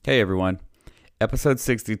Hey everyone. Episode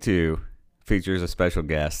 62 features a special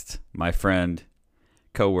guest, my friend,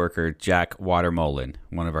 co-worker Jack Watermolen,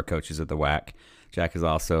 one of our coaches at the WAC. Jack is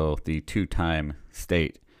also the two-time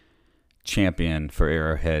state champion for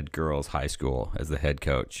Arrowhead Girls High School as the head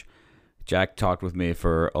coach. Jack talked with me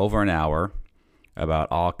for over an hour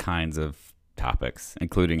about all kinds of topics,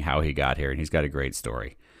 including how he got here, and he's got a great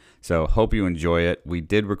story. So hope you enjoy it. We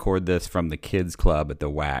did record this from the kids club at the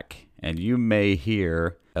WAC, and you may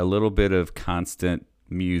hear a little bit of constant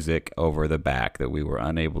music over the back that we were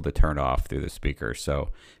unable to turn off through the speakers. So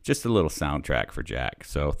just a little soundtrack for Jack.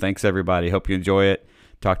 So thanks everybody. Hope you enjoy it.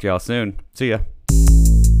 Talk to y'all soon. See ya.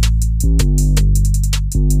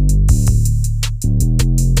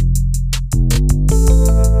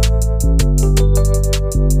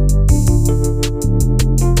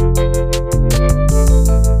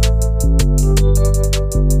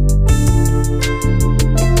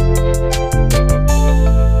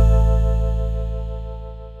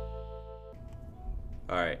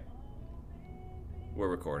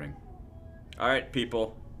 Recording. All right,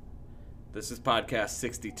 people. This is podcast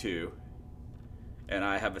 62, and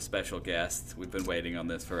I have a special guest. We've been waiting on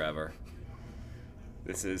this forever.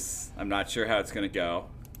 I'm not sure how it's going to go,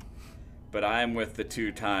 but I'm with the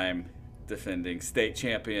two-time defending state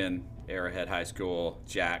champion, Arrowhead High School,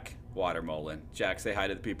 Jack Watermolen. Jack, say hi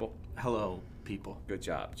to the people. Hello, people. Good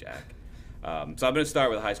job, Jack. So I'm going to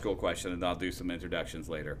start with a high school question, and I'll do some introductions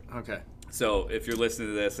later. Okay. So if you're listening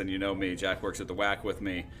to this and you know me, Jack works at the WAC with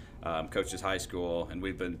me, coaches high school, and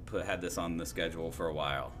we've had this on the schedule for a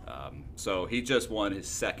while. So he just won his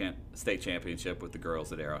second state championship with the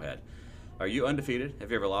girls at Arrowhead. Are you undefeated? Have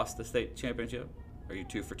you ever lost the state championship? Are you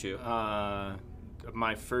 2 for 2?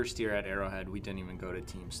 My first year at Arrowhead, we didn't even go to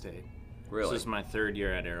team state. Really? This is my third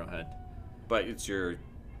year at Arrowhead. But it's your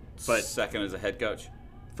second as a head coach?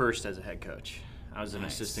 First as a head coach. I was an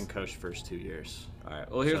Nice. assistant coach first 2 years. All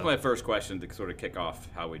right. Well, here's my first question to sort of kick off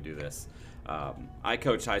how we do this. I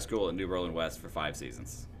coached high school at New Berlin West for 5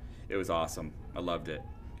 seasons. It was awesome. I loved it.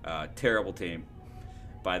 Terrible team.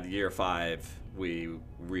 By the year 5, we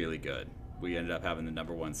really good. We ended up having the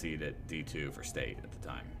number 1 seed at D2 for state at the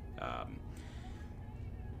time.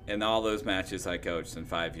 In all those matches I coached in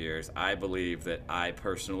 5 years, I believe that I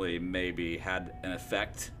personally maybe had an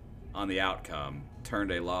effect on the outcome,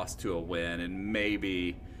 turned a loss to a win in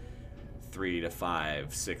maybe 3 to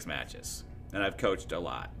 5, 6 matches. And I've coached a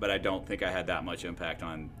lot, but I don't think I had that much impact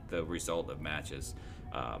on the result of matches.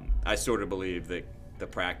 I sort of believe that the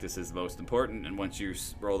practice is most important, and once you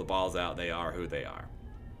roll the balls out, they are who they are.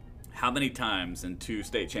 How many times in 2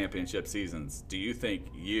 state championship seasons do you think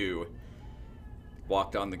you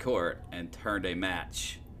walked on the court and turned a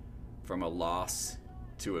match from a loss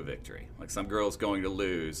to a victory? Like some girl's going to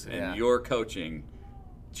lose, and your coaching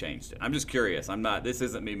changed it. I'm just curious. This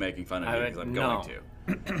isn't me making fun of you because I'm going to.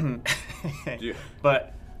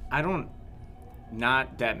 But I don't,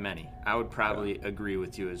 not that many. I would probably agree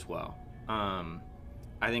with you as well.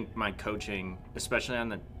 I think my coaching, especially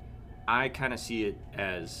I kind of see it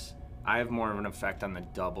as I have more of an effect on the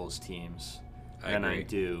doubles teams than I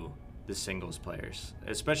do the singles players.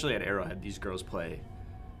 Especially at Arrowhead, these girls play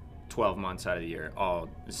 12 months out of the year, all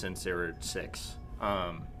since they were 6.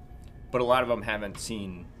 But a lot of them haven't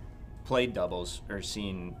played doubles or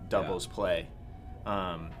seen doubles play.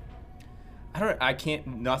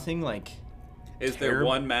 Nothing like. Is there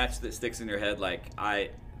one match that sticks in your head like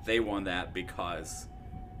they won that because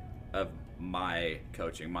of my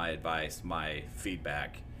coaching, my advice, my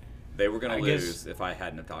feedback? They were going to lose if I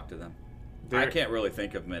hadn't have talked to them. I can't really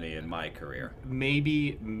think of many in my career.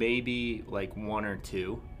 Maybe like 1 or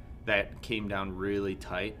 2 that came down really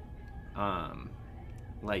tight. And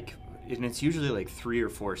it's usually like 3 or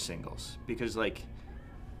 4 singles because like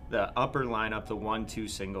the upper lineup, the 1-2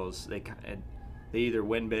 singles, they either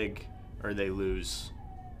win big or they lose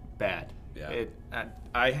bad. Yeah.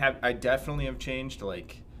 I definitely have changed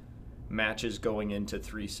like matches going into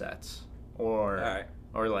 3 sets or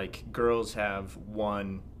like girls have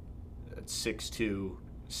won 6-2,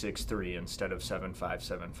 6-3 instead of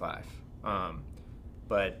 7-5, 7-5.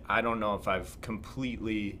 But I don't know if I've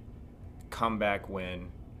completely comeback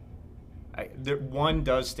win. One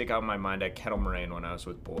does stick out in my mind at Kettle Moraine when I was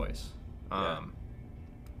with boys.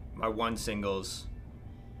 My one singles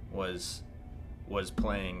was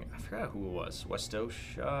playing, I forgot who it was, West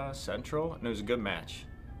Osha Central, and it was a good match.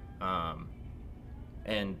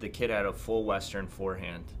 And the kid had a full Western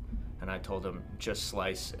forehand, and I told him just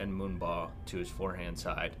slice and moonball to his forehand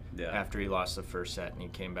side after he lost the first set, and he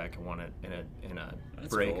came back and won it in a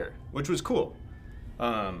breaker, cool. Which was cool.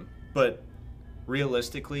 But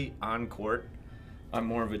realistically, on court, I'm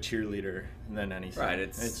more of a cheerleader than anything. Right.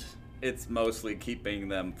 It's mostly keeping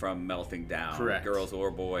them from melting down. Correct. Girls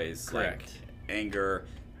or boys. Correct. Like anger,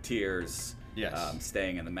 tears. Yes.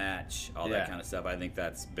 Staying in the match, all Yeah. that kind of stuff. I think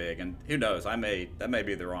that's big. And who knows? That may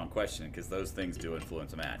be the wrong question because those things do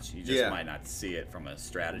influence a match. You just might not see it from a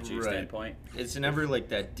strategy standpoint. It's never like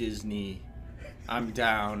that Disney. I'm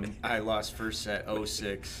down. I lost first set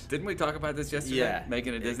 0-6. Didn't we talk about this yesterday? Yeah.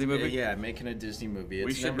 Making a Disney movie? Yeah, making a Disney movie.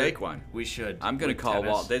 We should make one. We should. I'm going to call tennis.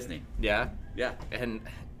 Walt Disney. Yeah? Yeah. And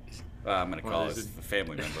I'm going to call his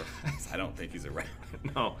family member. I don't think he's around.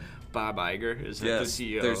 no, Bob Iger is the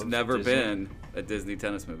CEO. There's of never Disney. been a Disney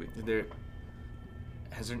tennis movie. There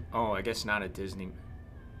hasn't. Oh, I guess not a Disney.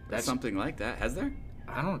 That's something like that. Has there?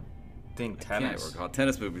 I don't think I tennis. can't recall.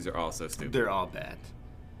 Tennis movies are all so stupid. They're all bad.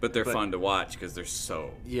 But they're fun to watch because they're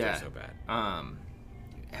so bad.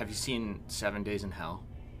 Have you seen 7 Days in Hell?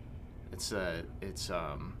 It's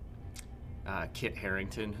Kit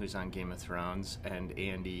Harington, who's on Game of Thrones, and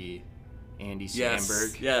Andy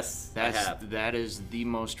Samberg. Yes, I have. That is the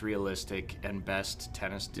most realistic and best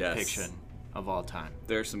tennis depiction of all time.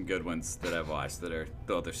 There's some good ones that I've watched that are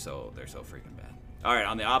they're so freaking bad. All right,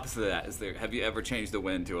 on the opposite of that, have you ever changed a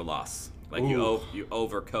win to a loss? Like you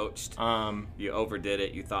overcoached, you overdid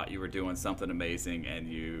it, you thought you were doing something amazing,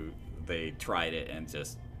 and they tried it and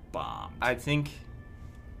just bombed. I think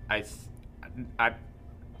I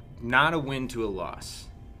not a win to a loss,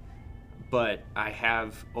 but I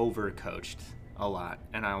have overcoached a lot,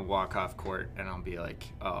 and I'll walk off court and I'll be like,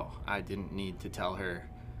 oh, I didn't need to tell her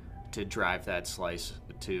to drive that slice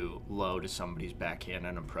to low to somebody's backhand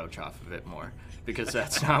and approach off of it more, because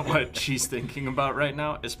that's not what she's thinking about right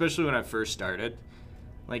now, especially when I first started.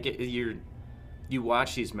 Like, you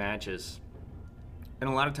watch these matches, and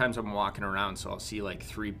a lot of times I'm walking around, so I'll see like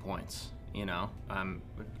 3 points. I'm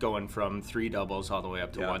going from 3 doubles all the way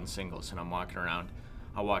up to 1 singles, and I'm walking around.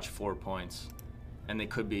 I'll watch 4 points, and they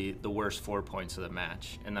could be the worst 4 points of the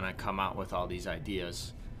match. And then I come out with all these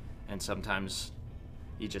ideas, and sometimes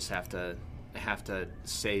you just have to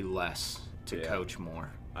say less to coach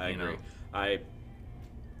more. I agree.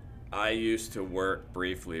 I used to work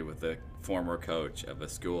briefly with a former coach of a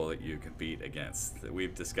school that you compete against that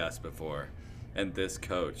we've discussed before. And this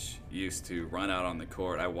coach used to run out on the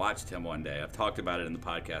court. I watched him one day. I've talked about it in the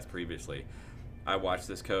podcast previously. I watched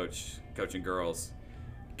this coach, coaching girls,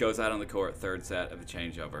 goes out on the court, third set of the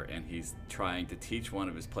changeover, and he's trying to teach one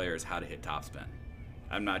of his players how to hit topspin.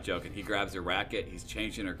 I'm not joking. He grabs a racket, he's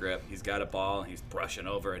changing her grip, he's got a ball, and he's brushing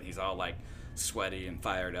over, and he's all like sweaty and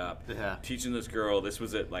fired up. Yeah. Teaching this girl, this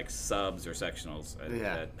was at like subs or sectionals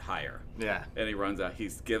at higher. Yeah. And he runs out,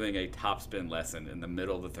 he's giving a topspin lesson in the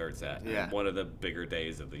middle of the third set. Yeah. One of the bigger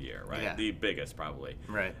days of the year, right? Yeah. The biggest probably.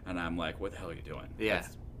 Right. And I'm like, what the hell are you doing? Yeah.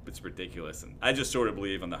 It's ridiculous. And I just sort of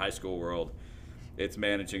believe in the high school world, it's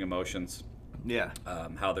managing emotions. Yeah.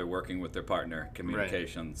 How they're working with their partner,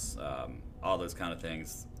 communications, all those kind of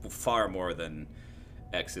things, far more than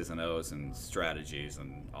X's and O's and strategies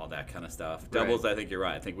and all that kind of stuff. Doubles, I think you're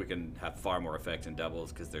right. I think we can have far more effect in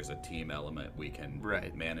doubles because there's a team element. We can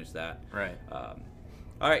manage that. Right. All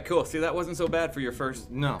right, cool. See, that wasn't so bad for your first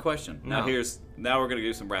question. Now now we're going to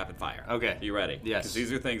do some rapid fire. Okay. You ready? Yes. Because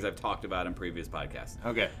these are things I've talked about in previous podcasts.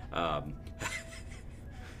 Okay.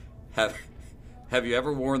 Have you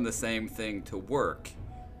ever worn the same thing to work,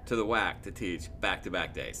 to the WAC, to teach,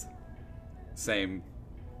 back-to-back days? Same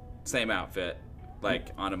outfit, like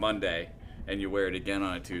on a Monday, and you wear it again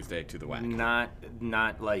on a Tuesday to the WAC.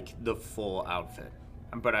 Not like the full outfit,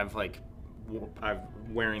 but I'm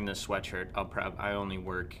wearing this sweatshirt. I only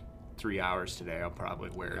work 3 hours today. I'll probably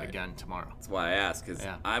wear it again tomorrow. That's why I asked, because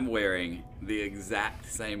I'm wearing the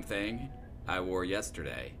exact same thing I wore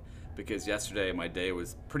yesterday. Because yesterday my day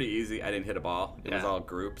was pretty easy. I didn't hit a ball. It was all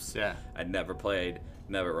groups. Yeah. I'd never played,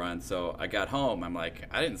 never run. So I got home. I'm like,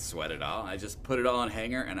 I didn't sweat it all. I just put it all on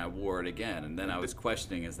hanger and I wore it again. And then I was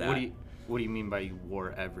questioning, is that... What do you mean by you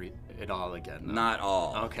wore it all again? Though? Not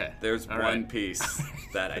all. Okay. There's one piece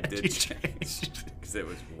that I did change because it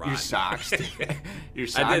was rotten. Your socks. Your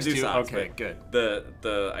socks. I did do socks. Okay, good.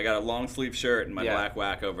 I got a long sleeve shirt and my black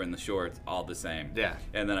WAC over in the shorts, all the same. Yeah.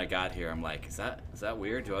 And then I got here. I'm like, is that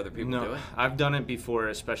weird? Do other people do it? I've done it before,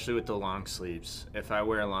 especially with the long sleeves. If I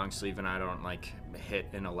wear a long sleeve and I don't hit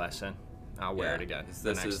in a lesson, I'll wear it again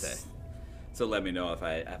the next day. So let me know if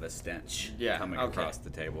I have a stench coming across the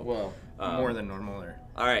table. Well, more than normal.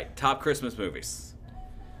 All right, top Christmas movies.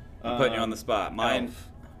 I'm putting you on the spot. Mine,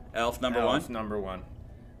 Elf number one. Elf number one.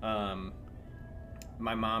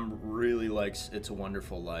 My mom really likes It's a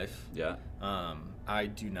Wonderful Life. Yeah. I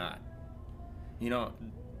do not.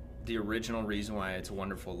 The original reason why It's a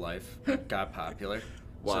Wonderful Life got popular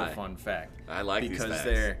Why? So fun fact. I like these facts.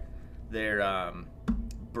 Because they're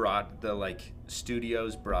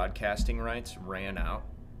studio's broadcasting rights ran out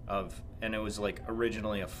and it was like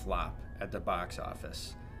originally a flop at the box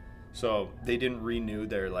office. So they didn't renew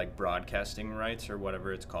their like broadcasting rights or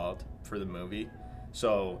whatever it's called for the movie.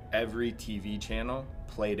 So every TV channel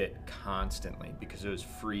played it constantly because it was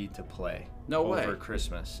free to play over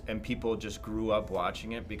Christmas. And people just grew up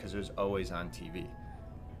watching it because it was always on TV.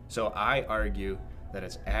 So I argue that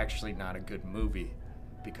it's actually not a good movie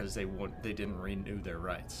because they didn't renew their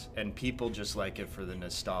rights. And people just like it for the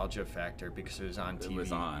nostalgia factor because it was on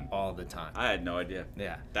TV all the time. I had no idea.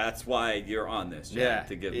 Yeah. That's why you're on this, Jack,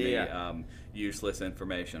 to give me useless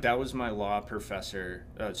information. That was my law professor,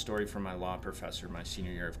 story from my law professor my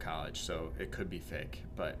senior year of college, so it could be fake,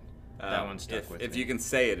 but that one stuck with me. If you can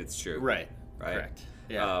say it, it's true. Right. Correct.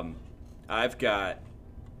 Yeah. I've got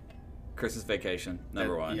Christmas Vacation,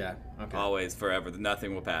 number one. Yeah. Okay. Always, forever.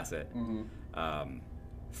 Nothing will pass it. Mm-hmm.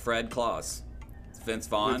 Fred Claus. It's Vince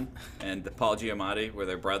Vaughn and Paul Giamatti were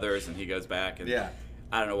their brothers, and he goes back. And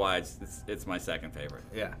I don't know why. It's my second favorite.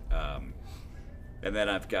 Yeah. And then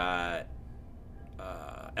I've got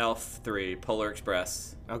Elf 3, Polar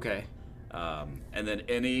Express. Okay. And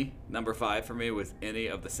then number 5 for me was any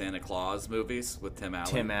of the Santa Claus movies with Tim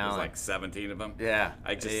Allen. There's like 17 of them. Yeah.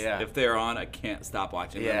 If they're on, I can't stop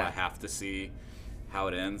watching them. I have to see how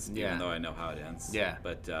it ends, even though I know how it ends. Yeah.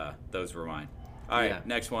 But those were mine. All right,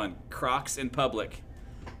 next one. Crocs in public.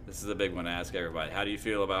 This is a big one to ask everybody. How do you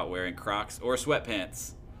feel about wearing Crocs or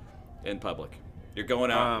sweatpants in public? You're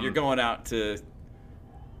going out. You're going out to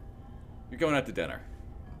dinner.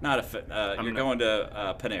 You're going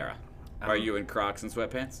to Panera. Are you in Crocs and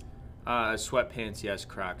sweatpants? Sweatpants, yes.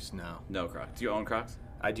 Crocs, no. No Crocs. Do you own Crocs?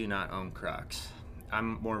 I do not own Crocs.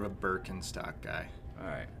 I'm more of a Birkenstock guy. All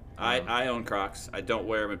right. I own Crocs. I don't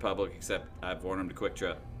wear them in public, except I've worn them to Quick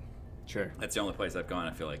Trip. Sure. That's the only place I've gone.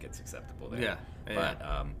 I feel like it's acceptable there. Yeah. But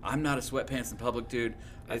I'm not a sweatpants in public, dude.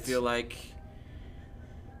 I feel like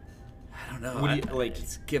I don't know.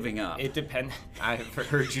 It's giving up. It depends. I've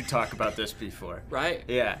heard you talk about this before. Right?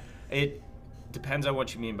 Yeah. It depends on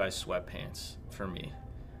what you mean by sweatpants for me.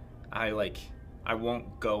 I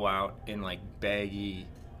won't go out in like baggy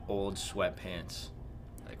old sweatpants.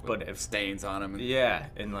 But if stains on them.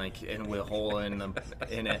 And with a hole in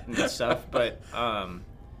it and stuff. But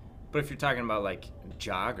if you're talking about like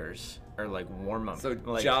joggers or like warm up, so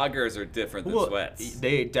joggers are different than sweats.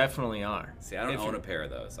 They definitely are. See, I don't own a pair of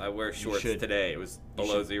those. I wear shorts today. It was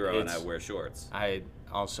below zero, and I wear shorts. I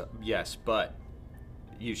also but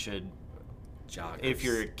you should. Joggers. If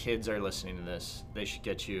your kids are listening to this, they should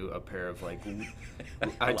get you a pair of like Lulu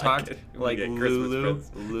or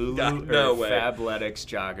Fabletics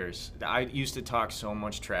joggers. I used to talk so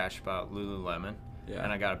much trash about Lululemon,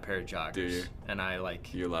 and I got a pair of joggers. Do you? And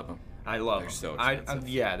you love them? I love them. They're so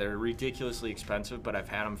expensive. They're ridiculously expensive, but I've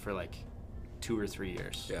had them for like 2 or 3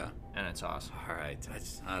 years. Yeah, and it's awesome. All right,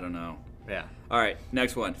 I don't know. Yeah. All right,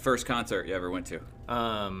 next one. First concert you ever went to?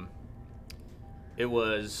 It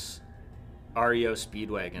was REO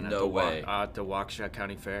Speedwagon at the Waukesha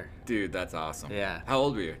County Fair. Dude, that's awesome. Yeah. How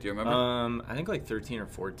old were you? Do you remember? I think like 13 or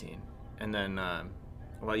 14. And then, I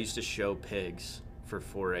used to show pigs for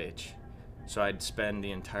 4-H. So I'd spend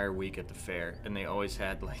the entire week at the fair, and they always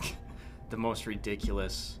had like the most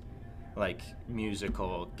ridiculous like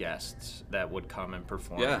musical guests that would come and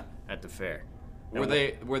perform at the fair. Were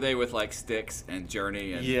they with like Styx and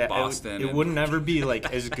Journey and Boston? It would never be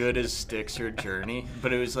like as good as Styx or Journey,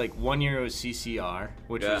 but it was like one year it was CCR,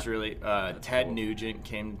 which was really Ted Nugent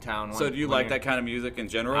came to town. So do you like that kind of music in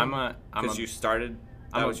general? Because you started.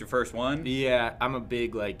 That was your first one. Yeah, I'm a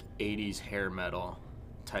big like '80s hair metal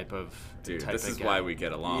type of. Dude, this is why we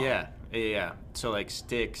get along. Yeah. So like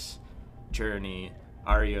Styx, Journey,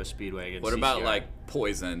 REO Speedwagon. What about like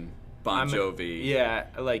Poison? Bon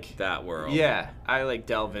Jovi, that world. Yeah, I like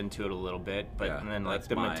delve into it a little bit, but and then like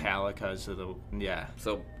the Metallicas of the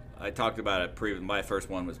So I talked about it. My first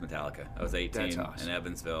one was Metallica. I was 18 That's awesome. in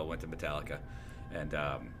Evansville. Went to Metallica, and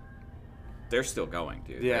they're still going,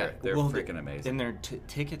 dude. Yeah, they're freaking amazing. And their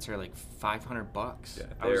tickets are like $500. Yeah,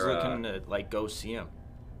 I was looking to like go see them.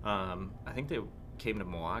 I think they came to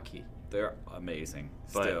Milwaukee. They're amazing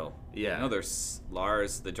still. Yeah. I know there's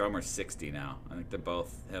Lars, the drummer's 60 now. I think they're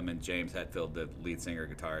both, him and James Hetfield, the lead singer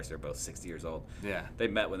guitarist, they're both 60 years old. Yeah. They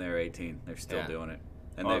met when they were 18. They're still doing it.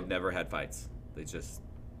 And they've never had fights. They just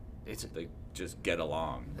get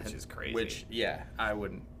along, which is crazy. I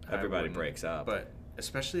wouldn't. Everybody breaks up. But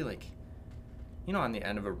especially like, on the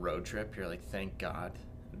end of a road trip, you're like, thank God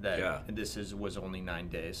that this was only 9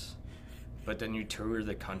 days. But then you tour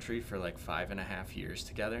the country for like 5.5 years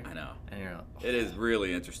together. I know. And you're like, oh. It is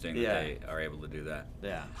really interesting that they are able to do that.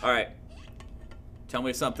 Yeah. All right. Tell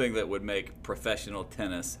me something that would make professional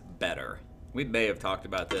tennis better. We may have talked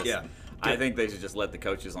about this. Yeah. I think they should just let the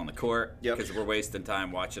coaches on the court Yep. because we're wasting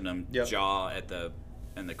time watching them jaw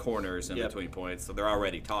in the corners in between points. So they're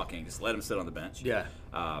already talking. Just let them sit on the bench. Yeah.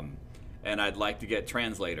 And I'd like to get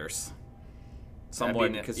translators.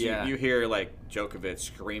 Someone, because you hear like Djokovic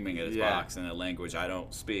screaming at his box in a language I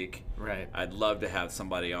don't speak. Right. I'd love to have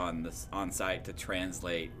somebody on site to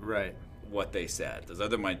translate what they said. Those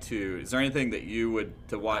are my two. Is there anything that you would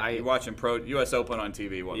watch? You're watching U.S. Open on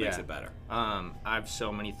TV. What makes it better? I have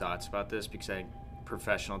so many thoughts about this because I think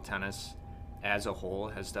professional tennis as a whole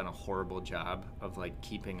has done a horrible job of like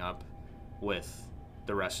keeping up with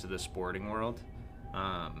the rest of the sporting world.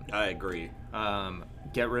 I agree.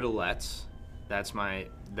 Get rid of lets. That's my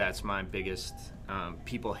biggest.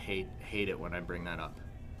 People hate it when I bring that up,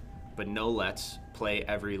 but no lets. Play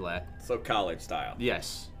every let. So college style.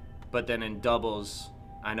 Yes, but then in doubles,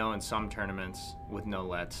 I know in some tournaments with no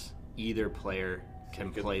lets, either player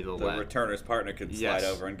can play the let. The returner's partner could slide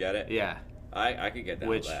over and get it. Yeah, I could get down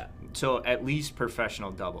with that. So at least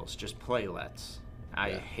professional doubles, just play lets.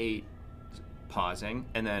 I hate pausing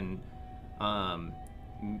and then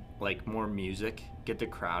like more music, get the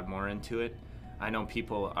crowd more into it. I know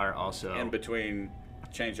people are also in between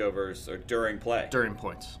changeovers or during play. During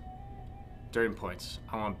points.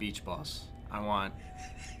 I want beach balls. I'm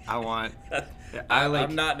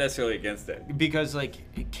not necessarily against it. Because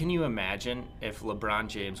like, can you imagine if LeBron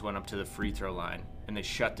James went up to the free throw line and they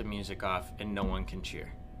shut the music off and no one can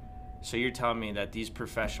cheer? So you're telling me that these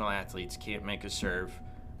professional athletes can't make a serve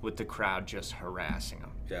with the crowd just harassing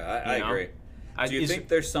them? Yeah, I agree. Do you think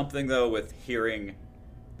there's something though with hearing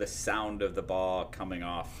the sound of the ball coming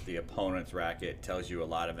off the opponent's racket tells you a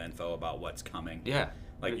lot of info about what's coming? Yeah.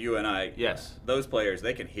 Like you and I, those players,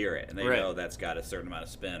 they can hear it and they know that's got a certain amount of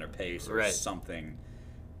spin or pace or something.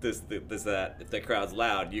 Does that, if the crowd's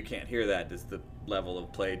loud, you can't hear that, does the level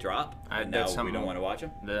of play drop? And now we don't want to watch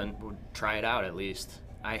them? Then we'll try it out at least.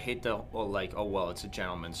 I hate it's a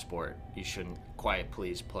gentleman's sport. You shouldn't, quiet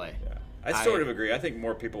please play. Yeah. I sort of agree. I think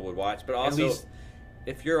more people would watch, but also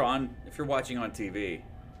if you're watching on TV,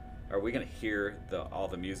 are we going to hear all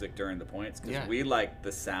the music during the points? Because we like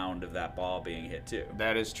the sound of that ball being hit too.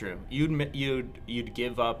 That is true. You'd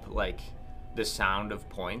give up like the sound of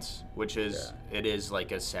points, which is it is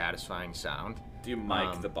like a satisfying sound. Do you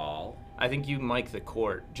mic the ball? I think you mic the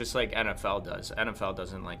court, just like NFL does. NFL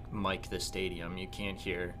doesn't like mic the stadium. You can't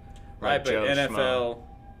hear. Right, but NFL,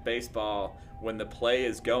 baseball, when the play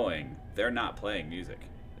is going, they're not playing music.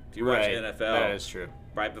 If you watch NFL, that is true.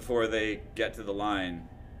 Right before they get to the line,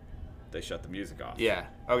 they shut the music off. Yeah.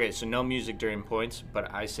 Okay, so no music during points,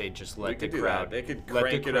 but I say just let the crowd. They could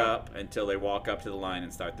crank it up until they walk up to the line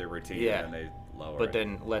and start their routine, and then they lower it. But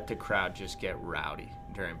then let the crowd just get rowdy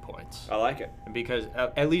during points. I like it. Because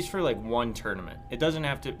at least for like one tournament. It doesn't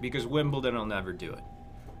have to, because Wimbledon will never do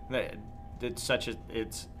it.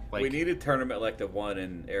 It's like, we need a tournament like the one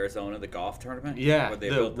in Arizona, the golf tournament. Yeah, where they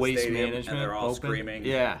the built the waste stadium management and they're all open. screaming.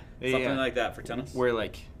 Yeah. Something like that for tennis. Where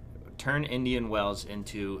like turn Indian Wells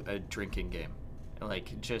into a drinking game.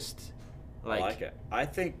 Like just like, I like it. I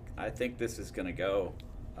think this is gonna go.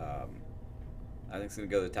 I think it's gonna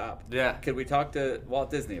go to the top. Yeah. Could we talk to Walt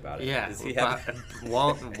Disney about it? Yeah. Does he have...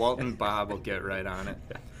 Walt and Bob will get right on it.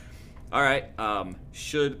 All right.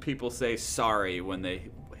 Should people say sorry when they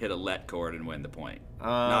hit a let cord and win the point?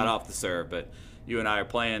 Not off the serve, but you and I are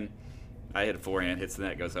playing. I hit a forehand, hits the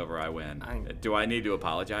net, goes over, I win. Do I need to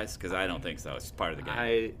apologize? Because I don't think so. It's part of the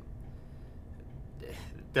game.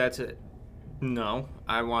 That's it. No,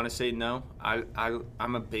 I want to say no.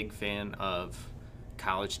 I'm a big fan of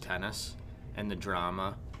college tennis and the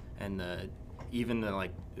drama and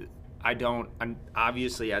I'm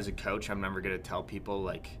obviously as a coach, I'm never going to tell people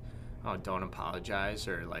like, oh, don't apologize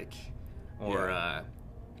or like,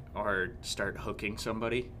 or start hooking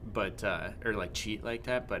somebody, but or like cheat like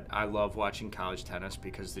that. But I love watching college tennis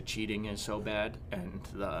because the cheating is so bad and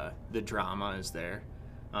the drama is there.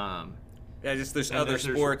 Yeah, just there's other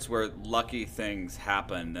sports where lucky things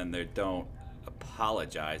happen and they don't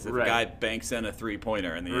apologize. If a guy banks in a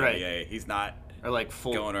 3-pointer in the NBA, he's not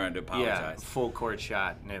going around to apologize. Yeah, full court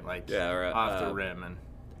shot and it off the rim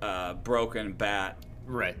and broken bat.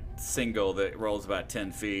 Right. Single that rolls about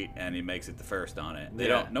 10 feet and he makes it the first on it.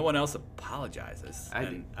 No one else apologizes.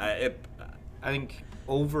 I think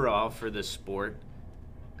overall for the sport,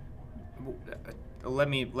 let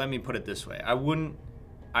me put it this way. I'd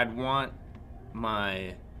want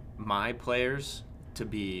my players to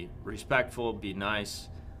be respectful, be nice,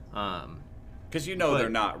 Because they're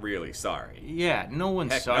not really sorry. Yeah, no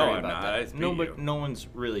one's Heck, sorry no, about that. No one's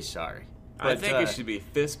really sorry. But, I think it should be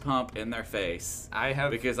fist pump in their face.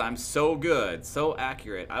 Because I'm so good, so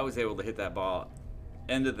accurate. I was able to hit that ball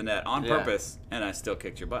into the net on purpose, and I still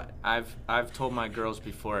kicked your butt. I've told my girls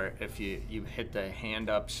before, if you hit the hand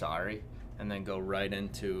up sorry and then go right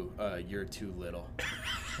into you're too little.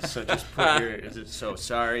 So just put so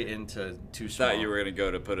sorry into too small. I thought you were gonna go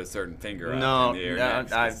to put a certain finger up in the air.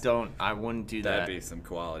 No, I wouldn't do that. That'd be some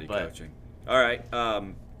quality coaching. All right,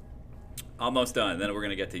 almost done. Then we're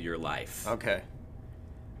gonna get to your life. Okay.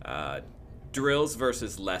 Drills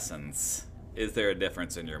versus lessons. Is there a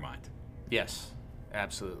difference in your mind? Yes,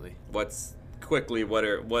 absolutely. What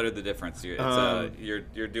are the difference?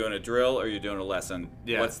 You're doing a drill or you're doing a lesson.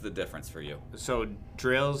 Yeah. What's the difference for you? So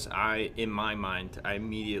drills, in my mind, I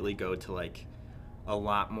immediately go to like a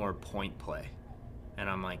lot more point play, and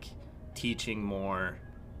I'm like teaching more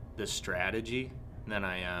the strategy than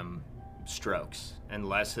I am strokes. And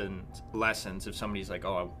lessons. If somebody's like,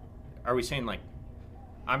 oh, are we saying like,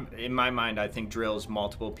 I'm in my mind, I think drills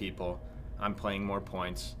multiple people. I'm playing more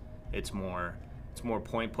points. It's more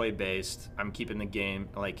point play based. I'm keeping the game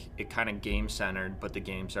like it kind of game centered, but the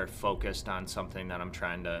games are focused on something that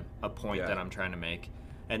a point that I'm trying to make.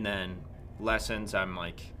 And then lessons, I'm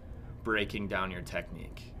like breaking down your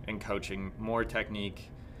technique and coaching more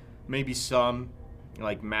technique, maybe some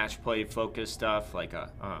like match play focused stuff, like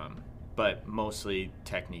but mostly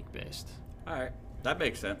technique based. All right, that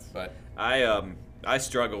makes sense. But I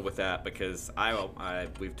struggle with that because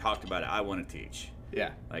we've talked about it. I want to teach.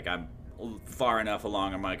 Yeah. Like I'm far enough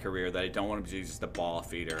along in my career that I don't want to be just a ball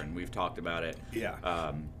feeder, and we've talked about it.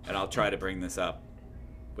 Yeah. And I'll try to bring this up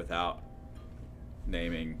without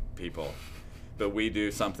naming people, but we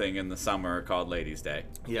do something in the summer called Ladies' Day.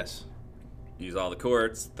 Yes. Use all the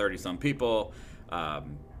courts, 30-some people,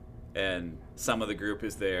 and some of the group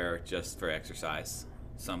is there just for exercise.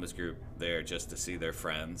 Some is group there just to see their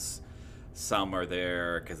friends. Some are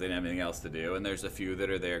there because they don't have anything else to do, and there's a few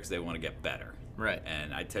that are there because they want to get better. Right.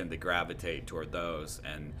 And I tend to gravitate toward those.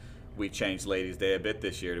 And we changed Ladies' Day a bit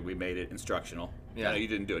this year. We made it instructional. Yeah. I know you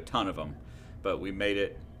didn't do a ton of them, but we made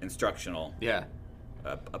it instructional. Yeah.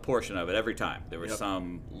 A portion of it every time. There was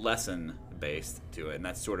some lesson-based to it, and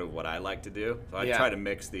that's sort of what I like to do. So I try to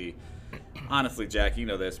mix the. Honestly, Jack, you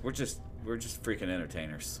know this. We're just freaking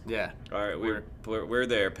entertainers. Yeah. All right, we're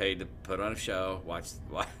there, paid to put on a show, watch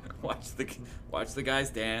the guys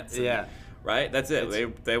dance. And, right. That's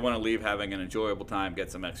it. They want to leave having an enjoyable time,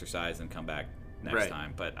 get some exercise, and come back next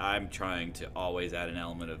time. But I'm trying to always add an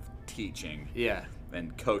element of teaching. Yeah.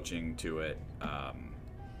 And coaching to it.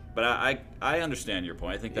 But I understand your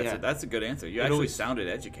point. I think that's a good answer. You actually sounded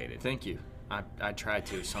educated. Thank you. I try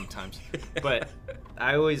to sometimes, but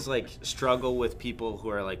I always like struggle with people who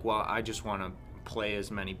are like, well, I just want to play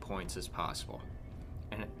as many points as possible,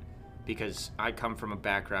 and because I come from a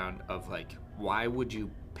background of like, why would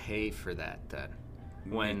you pay for that then?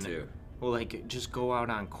 Me too. Well, like just go out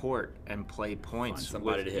on court and play points. Find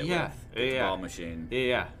somebody to hit with. The ball machine.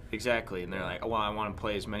 Yeah, exactly. And they're like, well, I want to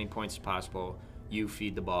play as many points as possible. You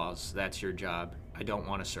feed the balls. That's your job. I don't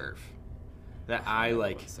want to serve. That I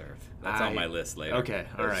like. Serve. That's on my list later. Okay.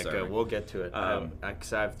 All right. Good. We'll get to it.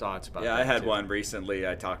 Because I have thoughts about that. Yeah, I had one recently.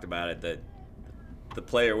 I talked about it that the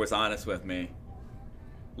player was honest with me,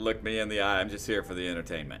 looked me in the eye. I'm just here for the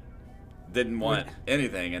entertainment. Didn't want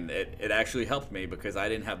anything, and it actually helped me because I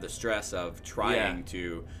didn't have the stress of trying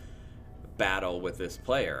to battle with this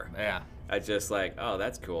player. Yeah. I just like, oh,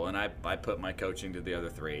 that's cool. And I put my coaching to the other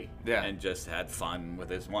three and just had fun with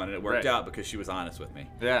this one. And it worked out because she was honest with me.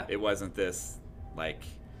 Yeah. It wasn't this, like,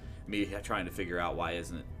 me trying to figure out why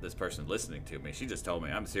isn't this person listening to me. She just told me,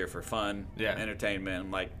 I'm just here for fun, entertainment.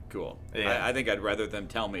 I'm like, cool. Yeah. I think I'd rather them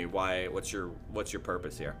tell me what's your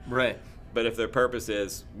purpose here. Right. But if their purpose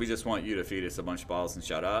is, we just want you to feed us a bunch of balls and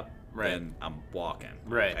shut up, then I'm walking.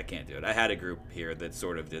 Right. I can't do it. I had a group here that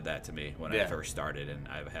sort of did that to me when I first started, and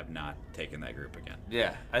I have not taken that group again.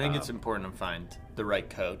 Yeah. I think it's important to find the right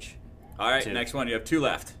coach. All right, next one. You have two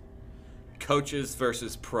left. Coaches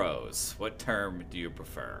versus pros. What term do you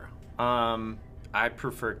prefer? I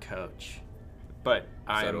prefer coach, but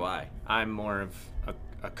so do I. I'm more of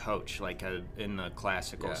a coach, like in the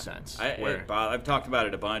classical sense. I've talked about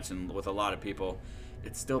it a bunch, and with a lot of people,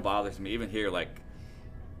 it still bothers me. Even here, like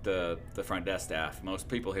the front desk staff, most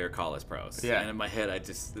people here call us pros. Yeah. And in my head,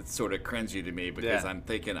 it's sort of cringy to me because I'm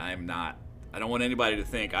thinking I'm not. I don't want anybody to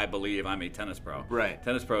think I believe I'm a tennis pro. Right.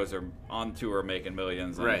 Tennis pros are on tour making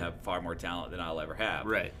millions and have far more talent than I'll ever have.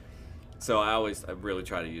 Right. So I really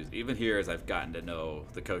try to use, even here as I've gotten to know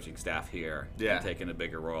the coaching staff here and taken a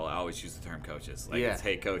bigger role, I always use the term coaches. Like it's,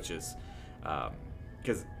 hey coaches,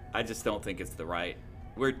 Because I just don't think it's the right.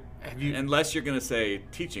 Unless you're going to say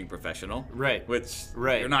teaching professional, right? Which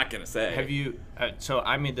you're not going to say. Have you? So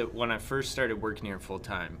I made when I first started working here full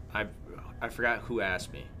time. I forgot who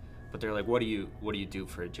asked me, but they're like, "What do you do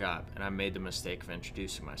for a job?" And I made the mistake of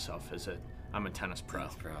introducing myself as I'm a tennis pro.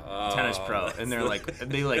 Tennis pro. And they're like,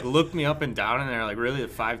 they like looked me up and down, and they're like, "Really, the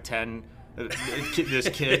 5'10"? This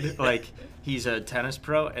kid, like, he's a tennis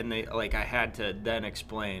pro?" And they like, I had to then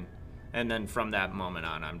explain, and then from that moment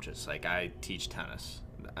on, I'm just like, I teach tennis.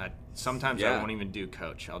 Sometimes I won't even do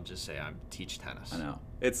coach. I'll just say I teach tennis. I know.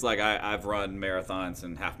 It's like I've run marathons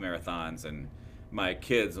and half marathons, and my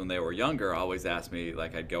kids, when they were younger, always asked me,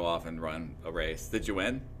 like, I'd go off and run a race. Did you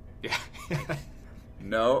win? Yeah.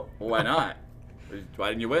 No. Why not? Why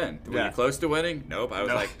didn't you win? Were you close to winning? Nope. I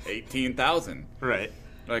was like 18,000. Right.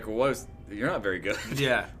 Like, you're not very good.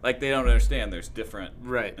 Yeah. Like, they don't understand there's different.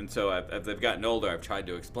 Right. And so as they've gotten older, I've tried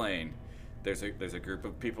to explain. There's a group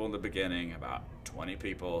of people in the beginning, about 20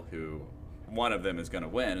 people, who one of them is going to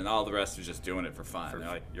win, and all the rest are just doing it for fun. They're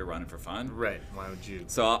like, you're running for fun? Right. Why would you?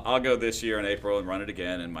 So I'll go this year in April and run it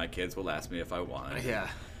again, and my kids will ask me if I won. Yeah.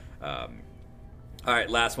 All right,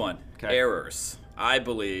 last one. Okay. Errors. I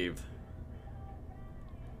believe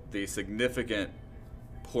the significant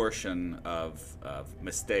portion of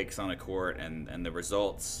mistakes on a court and the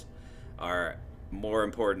results are more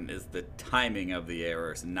important is the timing of the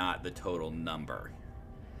errors, not the total number.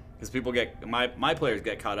 Because people my players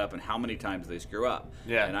get caught up in how many times they screw up.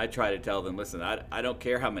 Yeah. And I try to tell them, listen, I don't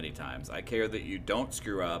care how many times. I care that you don't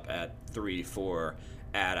screw up at 3, 4,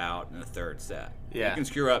 add out in the third set. Yeah. You can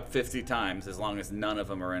screw up 50 times as long as none of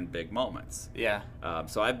them are in big moments. Yeah.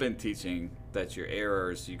 So I've been teaching that your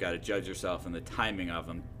errors, you got to judge yourself in the timing of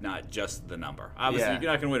them, not just the number. Obviously, you're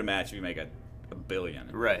not going to win a match if you make a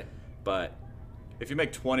billion. Right. But if you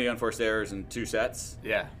make 20 unforced errors in 2 sets,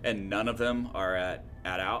 and none of them are at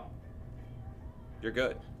out, you're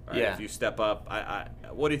good. Right? Yeah. If you step up,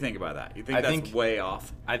 what do you think about that? You think that's way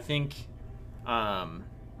off? I think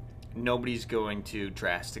nobody's going to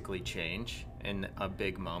drastically change in a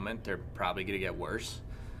big moment. They're probably going to get worse.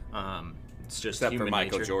 It's just except human for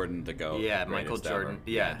Michael nature. Jordan to go. Yeah, Michael Jordan. Ever.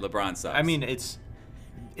 Yeah, LeBron sucks. I mean,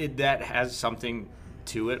 that has something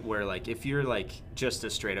to it where, like, if you're like just a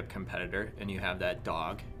straight up competitor and you have that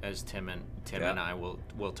dog, as Tim and I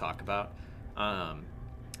will talk about,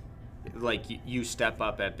 like you step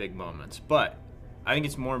up at big moments. But I think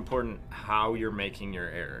it's more important how you're making your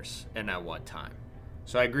errors and at what time.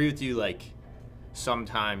 So I agree with you. Like,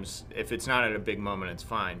 sometimes if it's not at a big moment, it's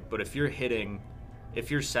fine. But if you're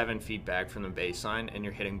 7 feet back from the baseline and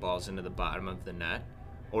you're hitting balls into the bottom of the net,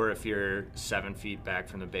 or if you're 7 feet back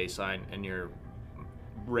from the baseline and you're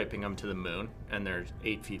ripping them to the moon and they're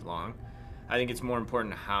 8 feet long, I think it's more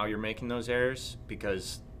important how you're making those errors,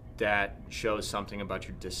 because that shows something about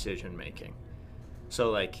your decision making.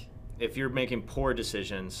 So, like, if you're making poor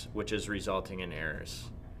decisions, which is resulting in errors,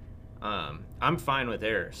 I'm fine with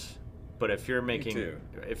errors. But if you're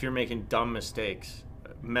making dumb mistakes,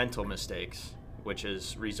 mental mistakes, which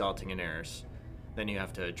is resulting in errors, then you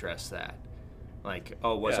have to address that. Like,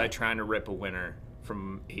 was I trying to rip a winner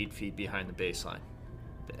from 8 feet behind the baseline?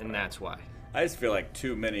 And that's why. I just feel like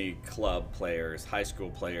too many club players, high school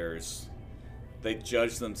players, they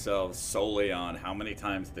judge themselves solely on how many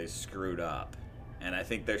times they screwed up. And I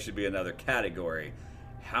think there should be another category.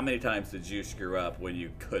 How many times did you screw up when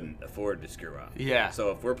you couldn't afford to screw up? Yeah.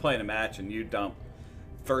 So if we're playing a match and you dump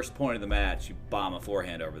first point of the match, you bomb a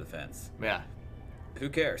forehand over the fence. Yeah. Who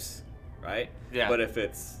cares, right? Yeah. But if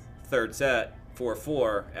it's third set,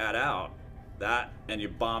 4-4, add out, and you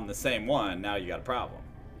bomb the same one, now you got a problem.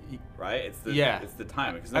 Right? It's the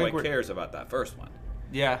timing, because nobody cares about that first one.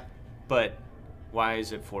 Yeah, but why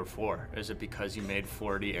is it 4-4? Is it because you made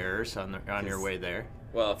 40 errors on your way there?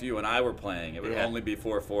 Well, if you and I were playing, it would only be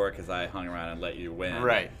 4-4 because I hung around and let you win.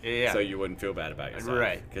 Right. Yeah. So you wouldn't feel bad about yourself.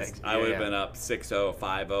 Right. Because I would have been up 6-0,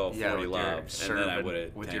 5-0, 40 love, and then I would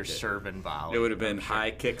have with your serve and volley. It would have been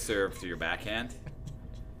high kick serve to your backhand.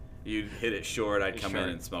 You'd hit it short. I'd come in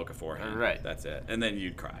and smoke a forehand. Right. That's it. And then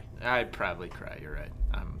you'd cry. I'd probably cry. You're right.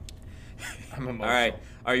 I'm emotional. All right.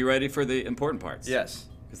 Are you ready for the important parts? Yes.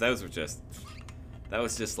 Because that was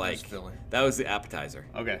just like that was the appetizer.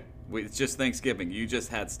 Okay. It's just Thanksgiving. You just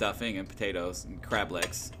had stuffing and potatoes and crab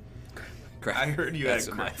legs. I heard you had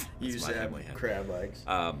crab legs.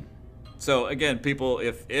 So again, people,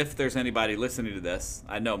 if there's anybody listening to this,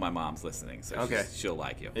 I know my mom's listening, so she'll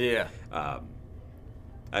like you. Yeah.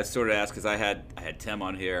 I sort of asked because I had Tim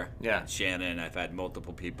on here. Yeah. Shannon. I've had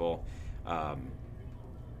multiple people.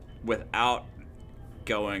 Without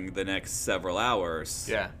going the next several hours.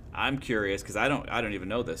 Yeah. I'm curious because I don't even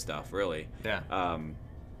know this stuff really. Yeah.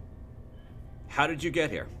 How did you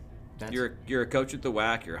get here? You're a coach at the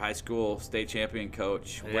WAC. You're a high school state champion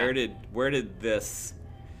coach. Yeah. Where did this?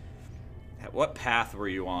 What path were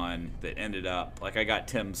you on that ended up like I got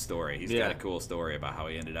Tim's story. He's got a cool story about how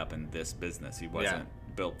he ended up in this business. He wasn't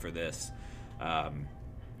built for this.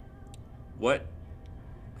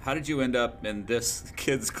 How did you end up in this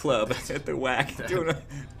kids club at the WAC doing a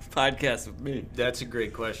podcast with me? That's a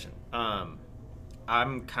great question.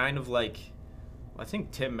 I'm kind of like, I think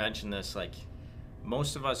Tim mentioned this, like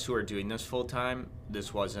most of us who are doing this full time,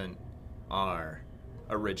 this wasn't our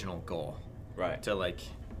original goal. Right. To like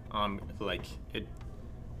it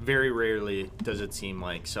very rarely does it seem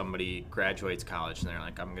like somebody graduates college and they're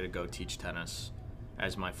like, I'm going to go teach tennis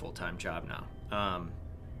as my full-time job now.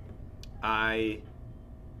 I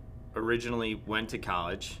originally went to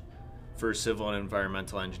college for civil and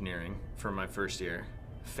environmental engineering for my first year,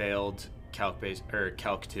 failed Calc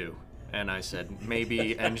 2, and I said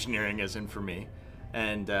maybe engineering isn't for me,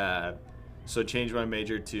 and so changed my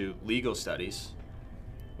major to legal studies.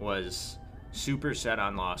 Was super set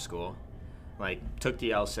on law school, like took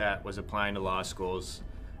the LSAT, was applying to law schools,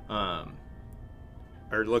 or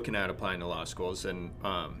looking at applying to law schools, and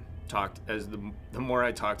the more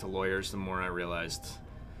I talked to lawyers, the more I realized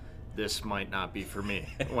this might not be for me.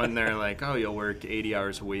 When they're like, oh, you'll work 80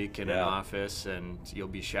 hours a week in an office and you'll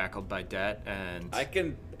be shackled by debt. And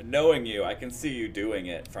knowing you, I can see you doing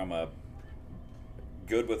it from a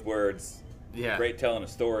good with words, great telling a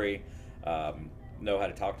story, know how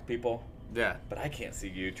to talk to people. Yeah. But I can't see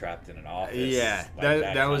you trapped in an office. Yeah.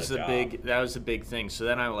 That was the big thing. So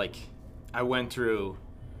then I went through,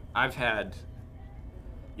 I've had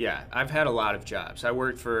a lot of jobs. I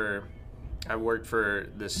worked for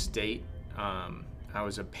the state. I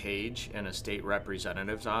was a page in a state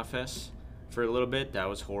representative's office for a little bit. That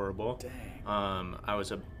was horrible. Dang. I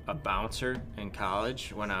was a bouncer in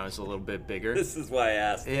college when I was a little bit bigger. This is why I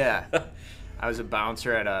asked. Yeah. I was a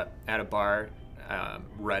bouncer at a bar,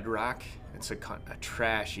 Red Rock. It's a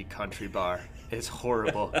trashy country bar. It's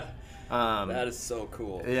horrible. That is so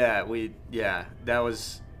cool. That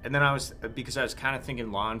was. And then because I was kind of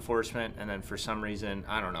thinking law enforcement, and then for some reason,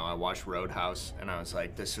 I don't know, I watched Roadhouse, and I was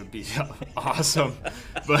like, this would be awesome.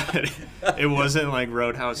 But it wasn't like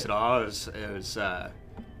Roadhouse at all. It was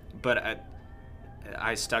but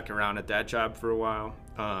I stuck around at that job for a while.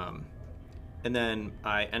 And then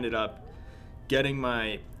I ended up getting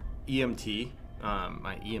my EMT,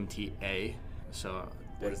 my EMT-A. So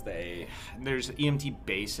what is the A? There's EMT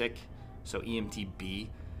Basic, so EMT-B,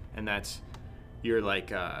 and that's... You're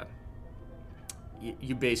like,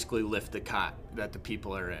 you basically lift the cot that the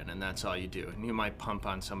people are in, and that's all you do. And you might pump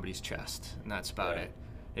on somebody's chest, and that's about it.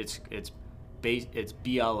 It's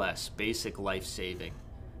BLS, basic life saving,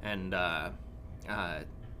 and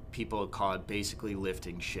people call it basically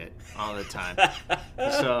lifting shit all the time.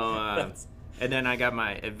 So, and then I got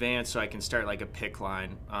my advanced, so I can start like a PIC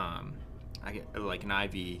line. I get like an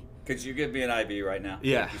IV. Could you give me an IV right now?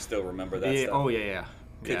 Yeah. Like you still remember that stuff? Oh yeah.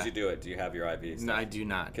 Could you do it? Do you have your IV stuff? No, I do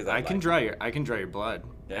not. I can draw your blood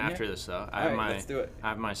after this though. Let's do it. I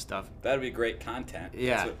have my stuff. That'd be great content.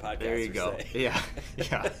 Yeah. That's what podcasters there you go. Say.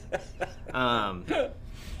 Yeah.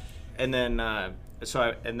 And then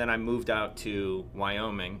I moved out to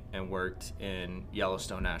Wyoming and worked in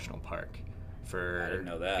Yellowstone National Park for I didn't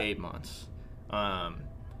know that. 8 months.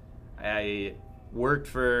 I worked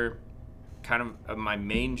for kind of my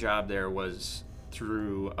main job there was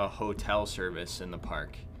through a hotel service in the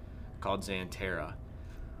park called Xanterra,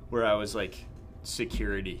 where I was like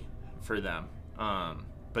security for them.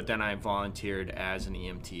 But then I volunteered as an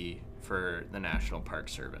EMT for the National Park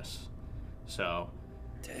Service. So,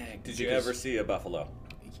 dang, did you ever see a buffalo?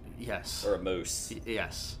 Yes. Or a moose?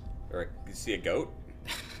 Yes. Or did you see a goat?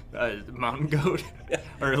 A mountain goat,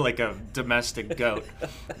 or like a domestic goat.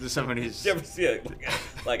 Somebody's. Did you ever see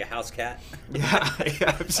like a house cat? Yeah,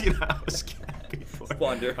 I've seen a house cat before.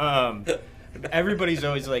 Wonder. Everybody's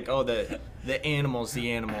always like, oh, the animals,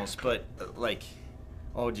 but like,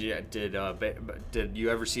 oh, did you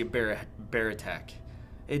ever see a bear attack?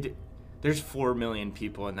 There's 4 million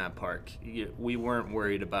people in that park. We weren't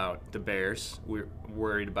worried about the bears. We're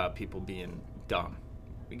worried about people being dumb.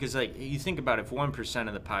 Because, like, you think about it, if 1%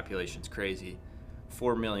 of the population's crazy,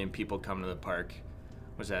 4 million people come to the park.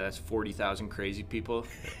 What's that? That's 40,000 crazy people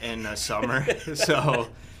in the summer. So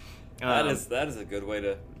that is a good way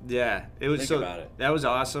to think about it. That was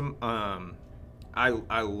awesome.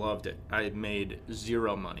 I loved it. I made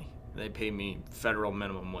zero money. They paid me federal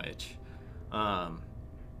minimum wage,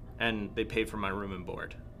 and they paid for my room and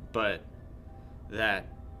board. But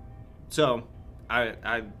So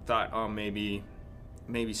I thought, oh, maybe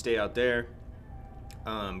stay out there.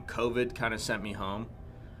 COVID kind of sent me home.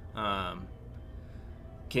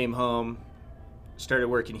 Came home, started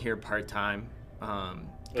working here part-time.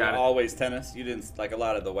 Always tennis? You didn't, like a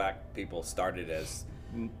lot of the WAC people started as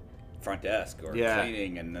front desk or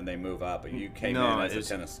cleaning, and then they move up, but you came in as a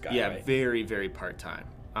tennis guy, right? Very, very part-time.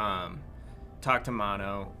 Talked to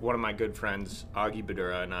Mono. One of my good friends, Augie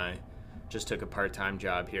Badura, and I just took a part-time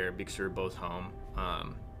job here because we were both home. I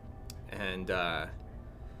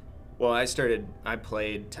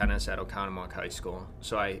played tennis at Oconomowoc High School,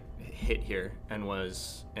 so I hit here and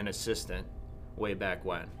was an assistant way back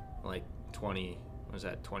when, like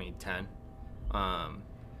 2010.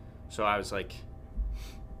 So I was like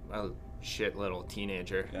a shit little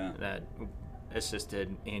teenager that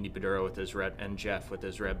assisted Andy Badura with his and Jeff with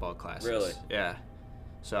his red ball classes. Really? Yeah.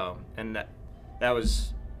 So, and that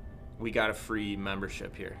was, we got a free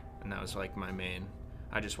membership here, and that was like my main,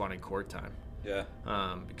 I just wanted court time. Yeah.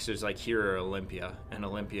 Because it was like here or Olympia, and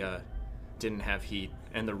Olympia didn't have heat,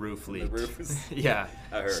 and the roof leaked. The roof was... Yeah.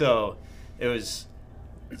 I heard. So it was,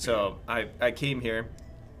 so I came here,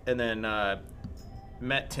 and then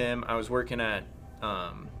met Tim. I was working at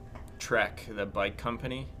Trek, the bike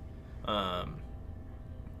company,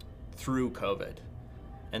 through COVID,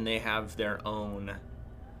 and they have their own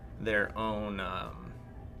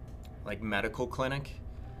like medical clinic.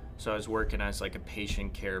 So I was working as like a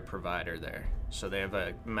patient care provider there. So they have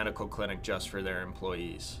a medical clinic just for their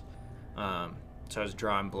employees. So I was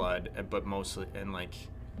drawing blood, but mostly and like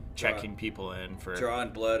checking people in for drawing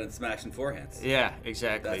blood and smashing forehands. Yeah,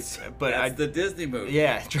 exactly. That's the Disney movie.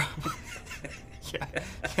 Yeah.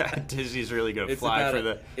 Yeah. Disney's really gonna fly for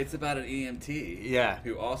the. It's about an EMT. Yeah.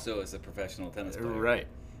 Who also is a professional tennis player. Right.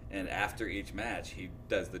 And after each match, he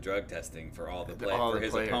does the drug testing for all the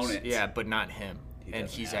players. opponents. Yeah, but not him. And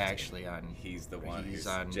he's actually on. He's the one. He's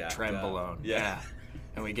on Trenbolone. Yeah.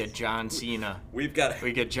 And we get John Cena. We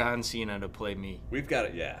get John Cena to play me. We've got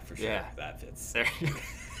it. Yeah, for sure. Yeah. That fits. There.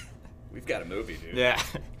 We've got a movie, dude. Yeah.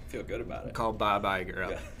 Feel good about it. Call Bob Iger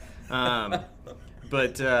up. Yeah.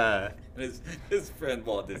 But his friend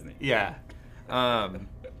Walt Disney. Yeah.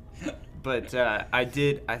 But I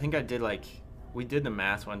think I did like, we did the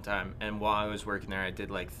math one time, and while I was working there, I did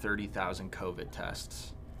like 30,000 COVID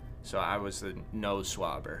tests. So I was the nose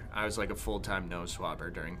swabber. I was like a full-time nose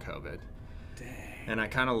swabber during COVID. Dang. And I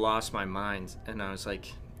kind of lost my mind, and I was like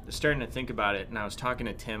starting to think about it, and I was talking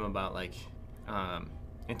to Tim about like, and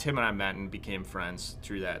Tim and I met and became friends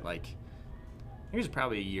through that, like, it was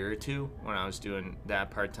probably a year or two when I was doing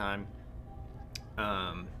that part-time.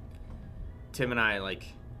 Tim and I, like,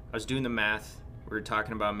 I was doing the math. We were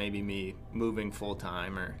talking about maybe me moving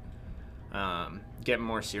full-time or getting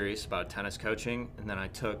more serious about tennis coaching. And then I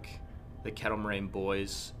took the Kettle Moraine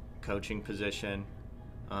boys coaching position.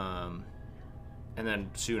 And then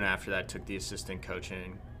soon after that, took the assistant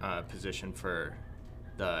coaching position for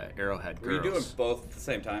the Arrowhead girls. Were you doing both at the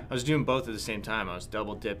same time? I was doing both at the same time. I was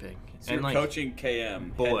double dipping. So you're like, coaching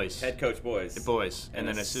KM, boys, head coach boys, and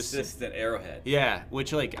then assistant Arrowhead. Yeah,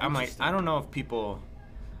 which like I'm like, I don't know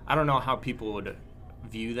how people would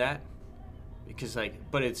view that, because like,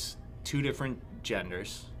 but it's two different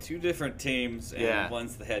genders, two different teams, and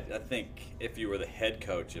one's the head. I think if you were the head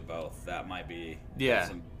coach of both, that might be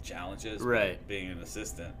some challenges, right? Being an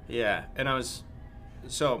assistant. Yeah, and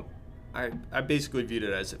I basically viewed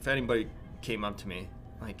it as, if anybody came up to me,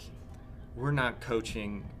 like, we're not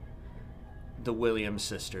coaching the Williams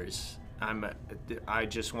sisters. I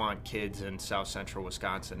just want kids in South Central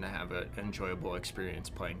Wisconsin to have an enjoyable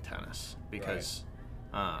experience playing tennis, because,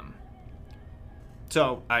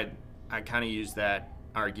 so I kind of use that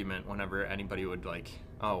argument whenever anybody would like,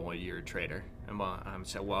 oh, well, you're a trader. And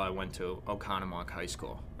I went to Oconomowoc High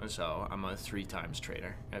School, and so I'm a 3 times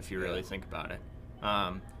trader, if you really think about it.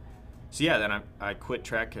 So yeah, then I quit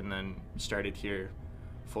Trek and then started here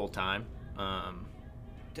full time. And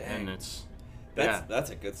that's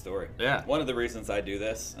a good story. Yeah. One of the reasons I do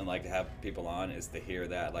this and like to have people on is to hear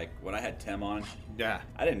that. Like when I had Tim on,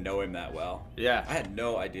 I didn't know him that well. Yeah. I had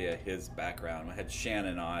no idea his background. I had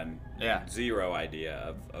Shannon on. Yeah. Zero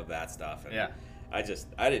idea of that stuff. And yeah. I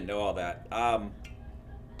didn't know all that.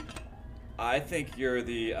 I think you're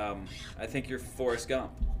Forrest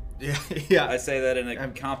Gump. Yeah. I say that in a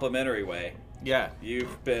complimentary way. Yeah.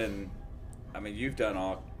 You've done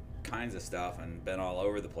all kinds of stuff and been all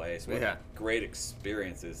over the place. Great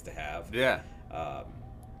experiences to have. Yeah. And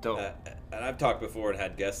I've talked before and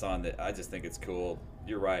had guests on that. I just think it's cool.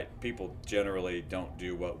 You're right. People generally don't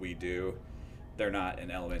do what we do. They're not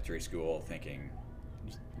in elementary school thinking,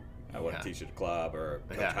 I want to teach at a club or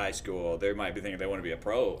coach high school. They might be thinking they want to be a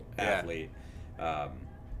pro athlete.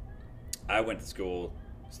 I went to school,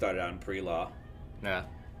 started out in pre-law. Yeah.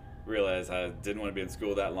 Realized I didn't want to be in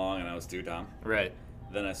school that long, and I was too dumb. Right.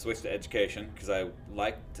 Then I switched to education because I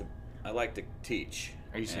like to teach.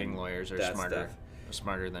 Are you saying lawyers are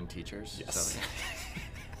smarter than teachers? Yes.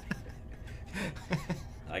 So.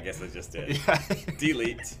 I guess I just did. Yeah.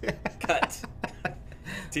 Delete. Cut.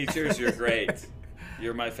 Teachers, you're great.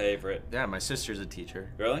 You're my favorite. Yeah, my sister's a teacher.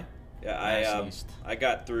 Really? Yeah, I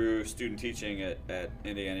got through student teaching at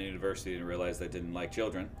Indiana University and realized I didn't like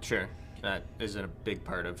children. Sure. That is a big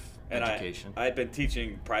part of education. I had been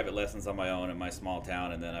teaching private lessons on my own in my small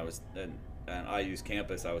town, and then I was on IU's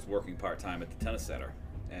campus. I was working part-time at the tennis center,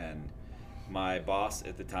 and my boss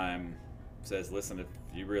at the time says, listen, if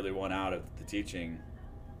you really want out of the teaching,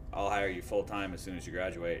 I'll hire you full-time as soon as you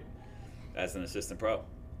graduate as an assistant pro.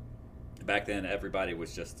 Back then, everybody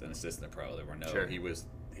was just an assistant pro. There were no. Sure. He was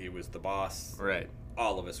the boss. Right.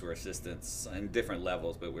 All of us were assistants in different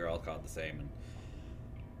levels, but we were all called the same.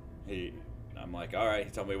 And I'm like, all right.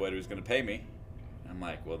 He told me what he was going to pay me. I'm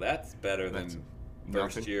like, well, that's better than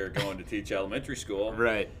first year going to teach elementary school.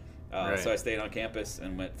 Right. So I stayed on campus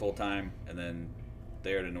and went full time, and then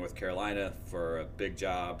there to North Carolina for a big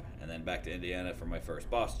job, and then back to Indiana for my first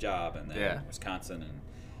boss job, and then Wisconsin. And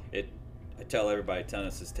I tell everybody,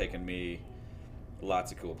 tennis has taken me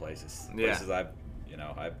lots of cool places. Places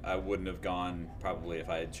I wouldn't have gone probably if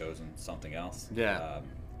I had chosen something else. Yeah.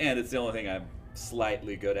 And it's the only thing I'm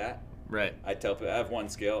slightly good at. Right. I tell people I have one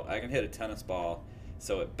skill. I can hit a tennis ball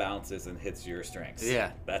so it bounces and hits your strengths.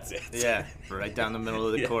 Yeah. That's it. Yeah. Right down the middle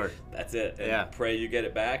of the court. That's it. And pray you get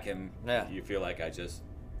it back and you feel like I just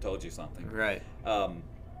told you something. Right.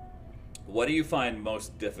 What do you find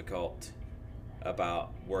most difficult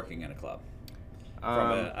about working in a club?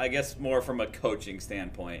 I guess more from a coaching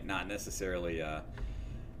standpoint, not necessarily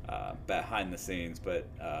behind the scenes, but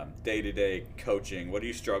day-to-day coaching. What do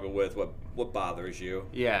you struggle with? What bothers you?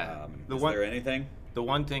 Yeah. Is there anything? The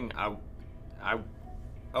one thing I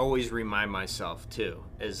always remind myself too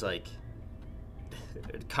is like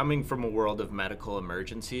coming from a world of medical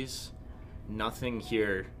emergencies, nothing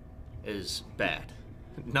here is bad.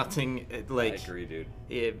 Nothing like. I agree, dude.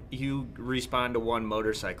 If you respond to one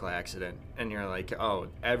motorcycle accident and you're like, oh,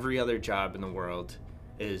 every other job in the world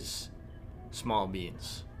is small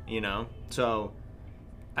beans, you know? So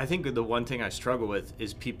I think the one thing I struggle with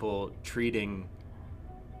is people treating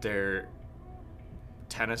their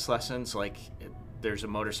tennis lessons like there's a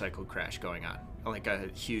motorcycle crash going on, like a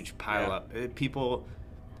huge pile up. People,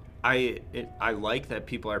 I like that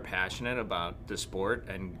people are passionate about the sport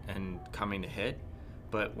and coming to hit.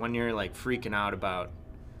 But when you're like freaking out about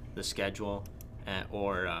the schedule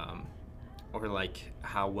or like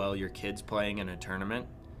how well your kid's playing in a tournament,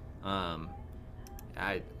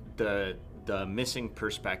 the missing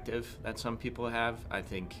perspective that some people have, I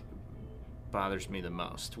think, bothers me the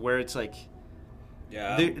most. Where it's like,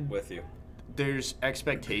 I'm with you. There's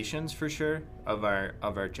expectations for sure of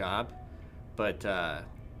our job, but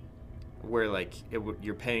where like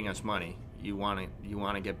you're paying us money, you want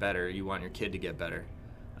to get better, you want your kid to get better.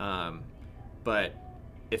 But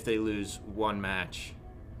if they lose one match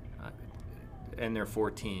and they're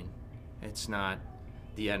 14, it's not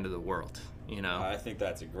the end of the world, you know? I think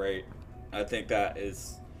that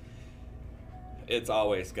it's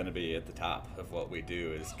always going to be at the top of what we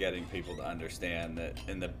do, is getting people to understand that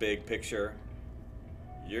in the big picture,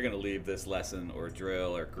 you're going to leave this lesson or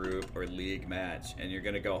drill or group or league match, and you're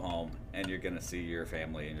going to go home and you're going to see your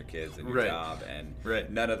family and your kids and your job, and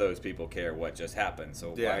none of those people care what just happened.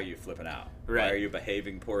 So why are you flipping out? Why are you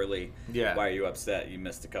behaving poorly? Why are you upset you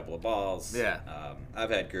missed a couple of balls? I've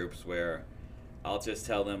had groups where I'll just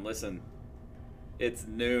tell them, listen, it's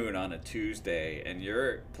noon on a Tuesday and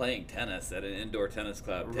you're playing tennis at an indoor tennis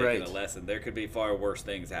club taking a lesson. There could be far worse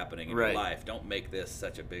things happening in your life. Don't make this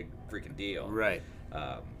such a big freaking deal.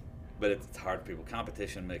 But it's hard for people.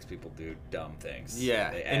 Competition makes people do dumb things.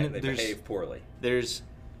 They behave poorly. There's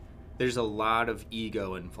a lot of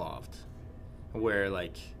ego involved, where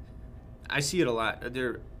like I see it a lot.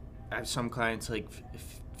 I have some clients like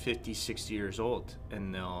 50, 60 years old,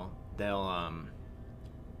 and they'll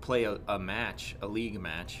play a match, a league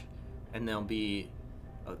match, and they'll be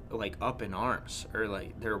like up in arms, or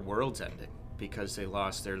like their world's ending because they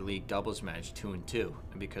lost their league doubles match 2-2,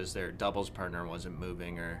 and because their doubles partner wasn't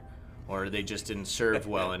moving, or they just didn't serve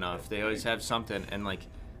well enough. They always have something, and like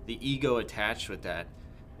the ego attached with that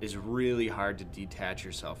is really hard to detach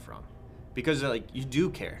yourself from, because like you do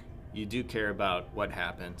care about what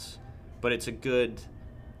happens, but it's a good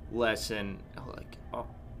lesson. Like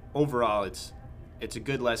overall, it's a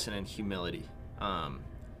good lesson in humility.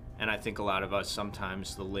 And I think a lot of us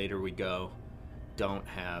sometimes, the later we go, don't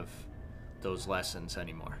have those lessons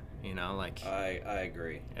anymore. You know, like I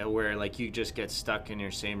agree. Where like you just get stuck in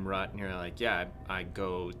your same rut, and you're like, yeah, I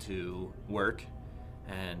go to work,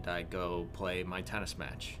 and I go play my tennis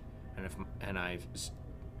match, and I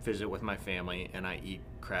visit with my family, and I eat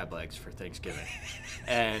crab legs for Thanksgiving.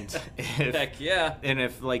 And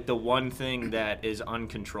if like the one thing that is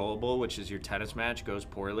uncontrollable, which is your tennis match, goes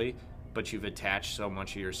poorly, but you've attached so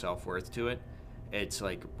much of your self-worth to it, it's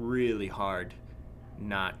like really hard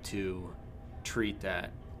not to treat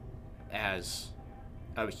that as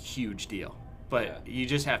a huge deal. But you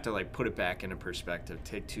just have to like put it back into perspective,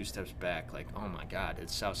 take 2 steps back, like, oh my God,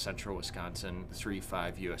 it's South Central Wisconsin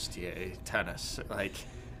 3-5 USTA tennis. Like,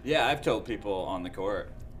 yeah, I've told people on the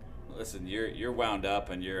court, listen, you're wound up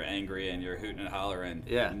and you're angry and you're hooting and hollering.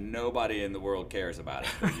 Yeah. Nobody in the world cares about it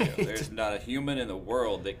for you. Right. There's not a human in the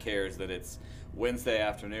world that cares that it's Wednesday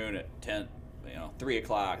afternoon at 3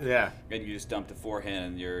 o'clock. Yeah. And you just dumped a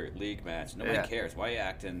forehand in your league match. Nobody cares. Why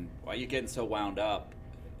are you getting so wound up?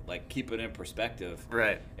 Like, keep it in perspective.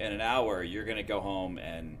 Right. In an hour, you're going to go home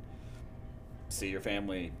and see your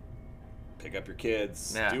family, pick up your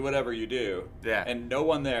kids, do whatever you do. Yeah. And no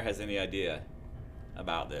one there has any idea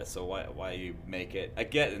about this. So why you make it? I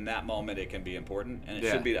get in that moment it can be important, and it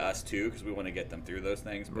should be to us too, because we want to get them through those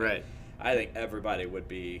things. But right. I think everybody would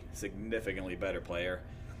be significantly better player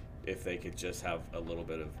if they could just have a little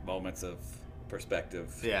bit of moments of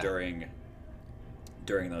perspective during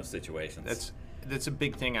those situations. That's a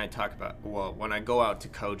big thing I talk about. Well, when I go out to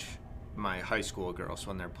coach my high school girls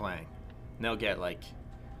when they're playing, and they'll get like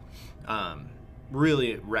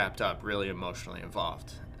really wrapped up, really emotionally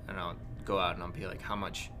involved, and I'll go out and I'll be like, how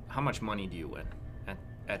much money do you win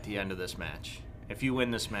at the end of this match? If you win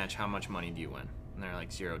this match, how much money do you win? And they're like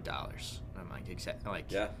 $0. And I'm like, exactly.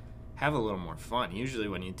 Like, have a little more fun. Usually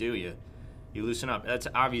when you do, you loosen up. That's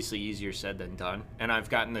obviously easier said than done. And I've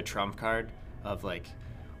gotten the trump card of like,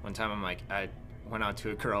 one time I'm like, I went out to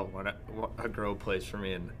a girl when a girl plays for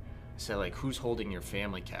me, and I said like, who's holding your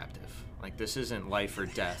family captive? Like, this isn't life or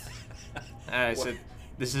death. And I said,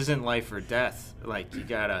 this isn't life or death. Like, you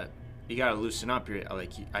gotta loosen up.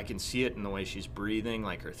 I can see it in the way she's breathing.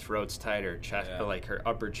 Like, her throat's tight, her chest, like her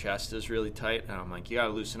upper chest is really tight. And I'm like, you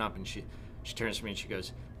gotta loosen up. And she turns to me and she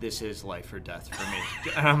goes, "This is life or death for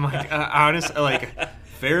me." And I'm like, honest, like,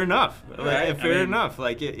 fair enough. Right. Like, fair enough.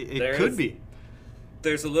 Like, it could be.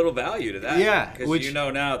 There's a little value to that. Yeah, because you know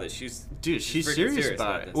now that she's serious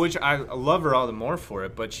about it. Which I love her all the more for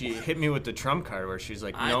it. But she hit me with the trump card where she's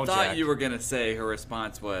like, "No, Jack." I thought you were gonna say her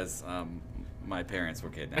response was, "My parents were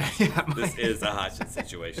kidnapped. This is a hostage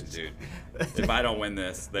situation, dude. If I don't win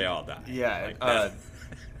this, they all die." Yeah. Like,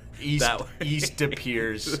 East De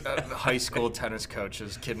Peers, high school tennis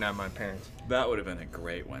coaches kidnapped my parents. That would have been a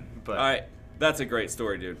great one. But, all right, that's a great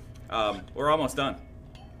story, dude. We're almost done.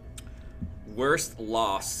 Worst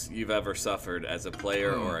loss you've ever suffered as a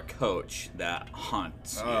player or a coach that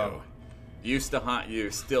haunts you? Used to haunt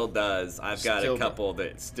you, still does. I've got a couple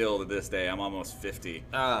that still to this day, I'm almost 50,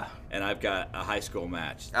 and I've got a high school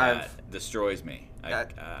match that destroys me.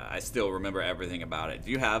 I still remember everything about it.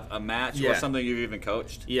 Do you have a match or something you've even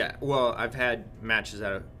coached? Yeah, well, I've had matches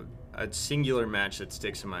that a singular match that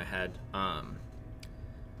sticks in my head.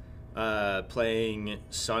 Playing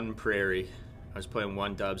Sun Prairie. I was playing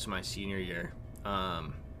 1-dubs my senior year.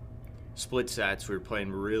 Split sets, we were playing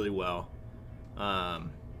really well.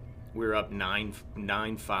 We were up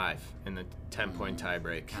 9-5 in the 10-point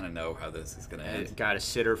tiebreak. Kind of know how this is going to end. Got a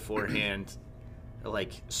sitter forehand,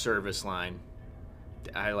 like, service line.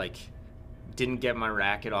 I, like, didn't get my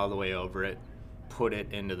racket all the way over it, put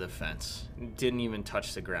it into the fence. Didn't even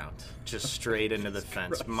touch the ground. Just straight into the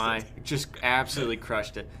fence. Just absolutely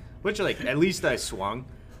crushed it. Which, like, at least I swung,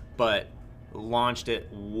 but launched it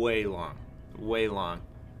way long.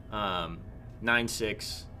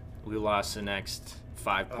 9-6. We lost the next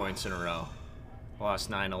 5 points in a row.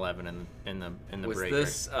 Lost 9-11 in the breaker.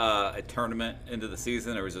 Was this a tournament into the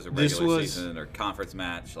season, or was this a regular season or conference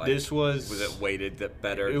match? Like, was it weighted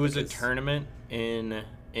better? It was a tournament in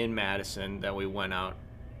Madison that we went out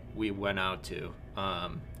to.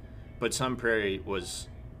 But Sun Prairie was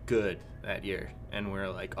good that year, and we're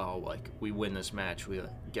like, we win this match, we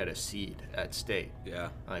get a seed at state. Yeah.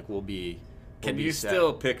 Like, we'll be. Can you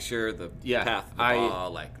still picture the path of the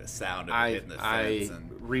ball, like the sound of it hitting the fence? I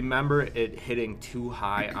remember it hitting too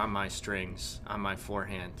high on my strings, on my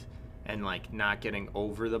forehand, and like not getting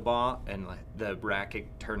over the ball and like the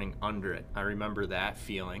racket turning under it. I remember that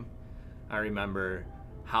feeling. I remember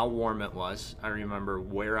how warm it was. I remember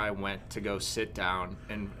where I went to go sit down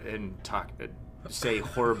and say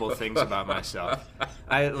horrible things about myself.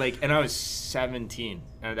 And I was 17,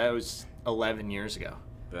 and that was 11 years ago.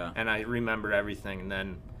 Yeah. And I remember everything. And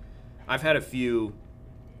then I've had a few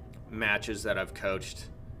matches that I've coached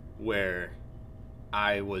where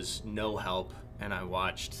I was no help, and I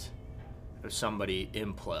watched somebody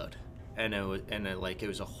implode. And it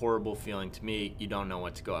was a horrible feeling to me. You don't know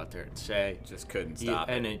what to go out there and say. Just couldn't stop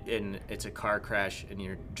it. And it's a car crash, and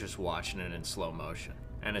you're just watching it in slow motion.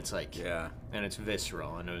 And it's like, and it's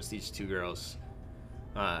visceral. And it was these two girls,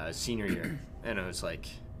 senior year, and it was like,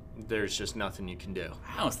 there's just nothing you can do.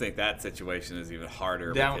 I almost think that situation is even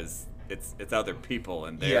harder because it's other people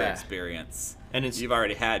and their experience, and you've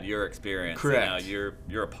already had your experience. Correct. And now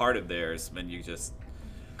you're a part of theirs, and you just.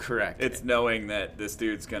 Correct. It's knowing that this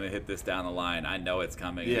dude's gonna hit this down the line. I know it's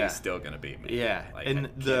coming. Yeah. He's still gonna beat me. Yeah. Like, and I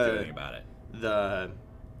can't do anything about it.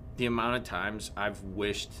 The amount of times I've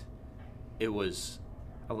wished it was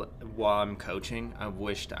while I'm coaching, I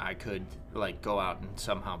wished I could like go out and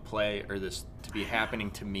somehow play, or this to be happening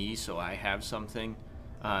to me, so I have something,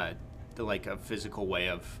 like a physical way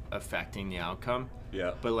of affecting the outcome.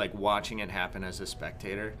 Yeah. But like watching it happen as a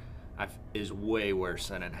spectator, is way worse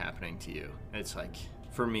than it happening to you. It's like.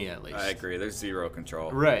 For me, at least. I agree. There's zero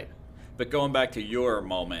control. Right. But going back to your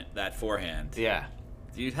moment, that forehand. Yeah.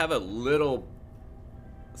 Do you have a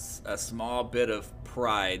small bit of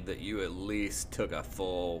pride that you at least took a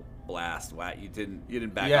full blast? You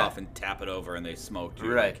didn't back off and tap it over and they smoked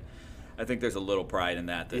you. Right. Like, I think there's a little pride in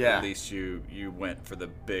that at least you went for the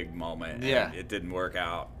big moment. And it didn't work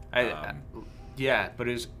out. But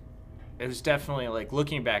it was definitely like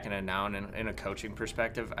looking back at it now and in a coaching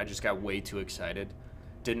perspective, I just got way too excited.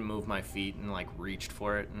 Didn't move my feet and like reached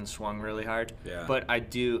for it and swung really hard. Yeah. But I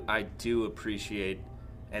do appreciate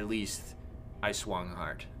at least I swung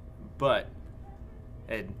hard. But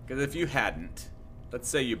because if you hadn't, let's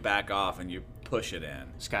say you back off and you push it in.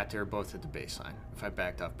 Scott, they were both at the baseline. If I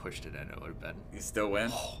backed off, pushed it in, it would have been. You still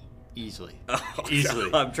win? Easily.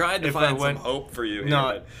 Easily. God. I'm trying to find some hope for you.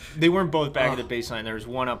 No, they weren't both back at the baseline. There was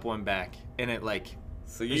one up, one back, and it like.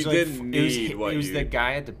 So you didn't need what you... It was the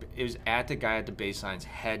guy at the guy at the baseline's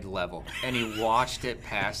head level, and he watched it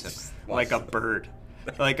pass him like a bird,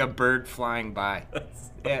 flying by.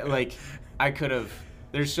 Like I could have.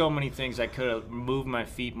 There's so many things I could have moved my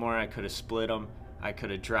feet more. I could have split them. I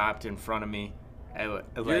could have dropped in front of me.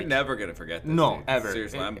 You're never gonna forget this. No, dude. ever.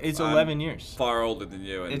 Seriously, it's 11 years. Far older than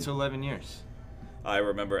you. And it's 11 years. I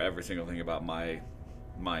remember every single thing about mine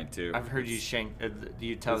too. I've heard you shank.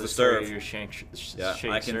 You tell the story of your shank. Yeah,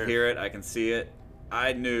 shank I can serve. hear it. I can see it.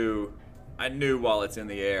 I knew while it's in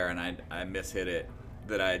the air and I mishit it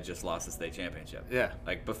that I had just lost the state championship. Yeah.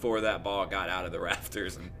 Like before that ball got out of the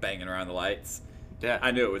rafters and banging around the lights. Yeah.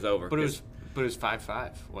 I knew it was over. But it was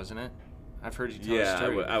 5-5, wasn't it? I've heard you tell the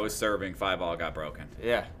story. Yeah, I was serving, 5-all got broken.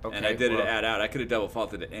 Yeah. Okay. And I did it add out. I could have double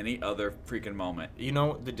faulted at any other freaking moment. You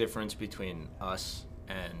know the difference between us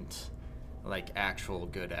and like actual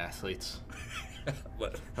good athletes?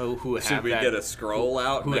 What? Who have Should we that, get a scroll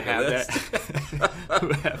out? Who have this? that?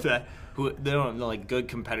 Who have that? Who they don't like good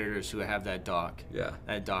competitors who have that dog. Yeah.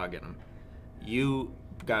 That dog in them. You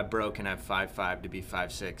got broken at 5-5 to be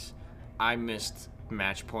 5-6. I missed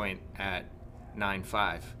match point at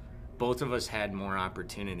 9-5. Both of us had more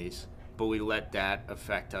opportunities, but we let that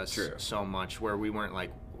affect us so much where we weren't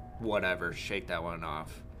like, whatever, shake that one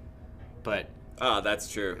off. But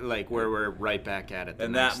that's true. Like where we're right back at it.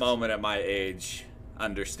 In that moment at my age,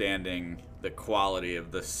 understanding the quality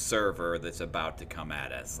of the server that's about to come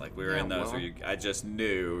at us. Like we were in those where I just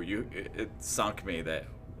knew it sunk me that,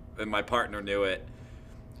 and my partner knew it.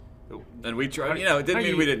 And we tried, it didn't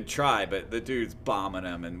mean we didn't try, but the dude's bombing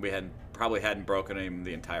him, and we probably hadn't broken him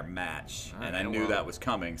the entire match, and I knew that was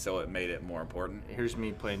coming, so it made it more important. Here's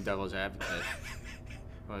me playing devil's advocate.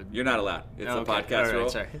 You're not allowed. It's a podcast rule.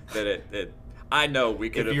 Sorry. That I know we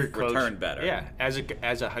could have returned better. Yeah,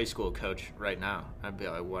 as a high school coach right now, I'd be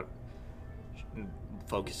like, what?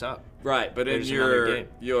 Focus up. Right, but There's in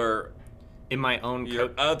your in my own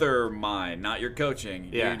other mind, not your coaching.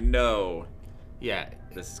 Yeah. Yeah.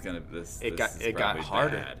 This is gonna. It got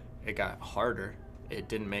harder. Bad. It got harder. It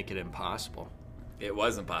didn't make it impossible. It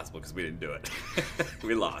was impossible because we didn't do it.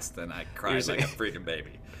 We lost, and I cried like a freaking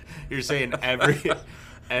baby. You're saying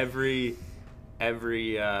every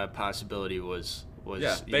possibility was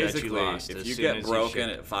basically that you lost. If you get broken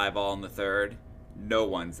at 5-all in the third, no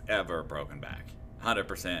one's ever broken back.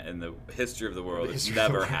 100% in the history of the world. It's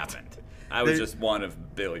never happened. I was just one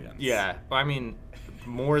of billions. Yeah, I mean,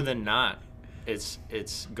 more than not, it's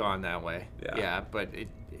gone that way. Yeah, but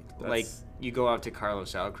like you go out to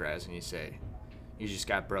Carlos Alcaraz and you say, you just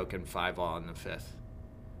got broken 5-all in the fifth.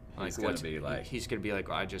 He's going to be like... He's going to be like,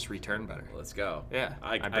 well, I just returned better. Let's go. Yeah,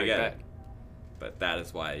 I get it. But that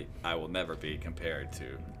is why I will never be compared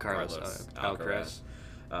to Carlos Alcaraz.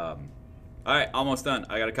 All right, almost done.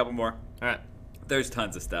 I got a couple more. All right. There's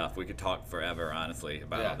tons of stuff. We could talk forever, honestly,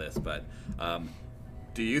 about all this. But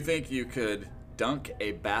do you think you could dunk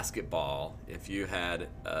a basketball if you had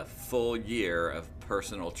a full year of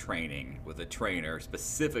personal training with a trainer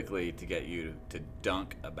specifically to get you to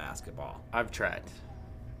dunk a basketball? I've tried.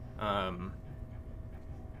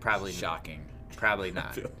 Probably shocking. Probably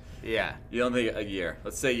not. Yeah. You only a year.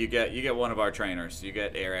 Let's say you get one of our trainers. You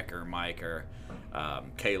get Eric or Mike or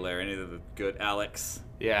Kayla or any of the good Alex.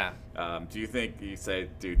 Yeah. Do you think you say,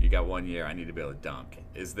 dude, you got 1 year. I need to be able to dunk.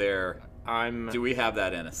 Is there? Do we have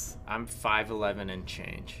that in us? I'm 5'11" and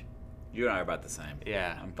change. You and I are about the same.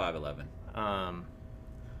 Yeah. I'm 5'11".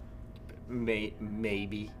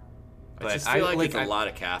 Maybe. But I just feel like it's a lot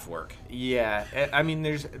of calf work. Yeah. I mean,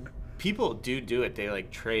 there's people do it. They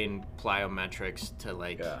like train plyometrics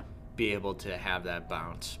to be able to have that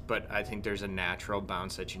bounce. But I think there's a natural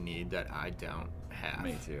bounce that you need that I don't have.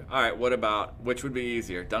 Me too. All right. What about which would be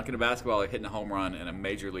easier, dunking a basketball or hitting a home run in a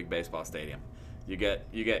Major League Baseball stadium? You get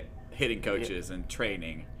hitting coaches and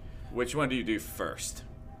training. Which one do you do first?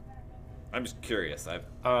 I'm just curious.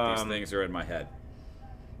 These things are in my head.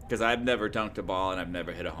 Because I've never dunked a ball and I've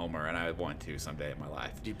never hit a homer, and I want to someday in my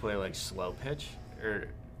life. Do you play like slow pitch or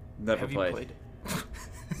never played?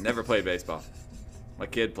 Never played baseball. My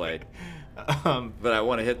kid played, but I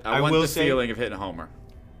want to hit. I want the feeling of hitting a homer.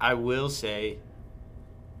 I will say,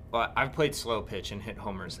 well, I've played slow pitch and hit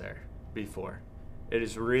homers there before. It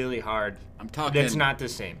is really hard. I'm talking. It's not the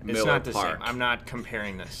same. It's not the Park. same. I'm not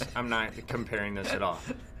comparing this. I'm not comparing this at all.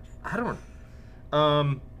 I don't.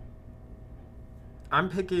 I'm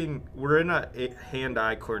picking. We're in a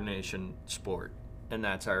hand-eye coordination sport, and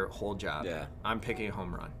that's our whole job. Yeah. I'm picking a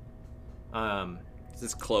home run. This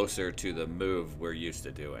is closer to the move we're used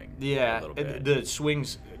to doing. Yeah. A little bit. The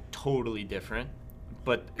swing's totally different,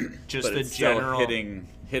 but just but the it's general still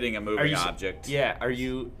hitting a moving object. Yeah.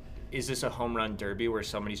 Is this a home run derby where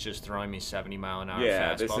somebody's just throwing me 70-mile-an-hour fastballs?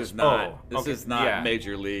 Yeah, this is not. This is not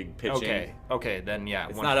major league pitching. Okay, then yeah.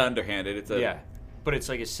 It's not underhanded. It's but it's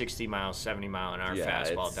like a 60-mile, 70-mile-an-hour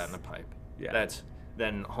fastball down the pipe. Yeah. That's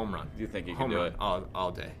then home run. You think you home can do run it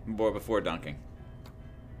all day? Or before dunking?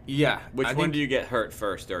 Yeah. Which one do you get hurt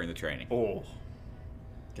first during the training? Oh.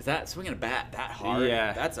 Because that swinging a bat that hard.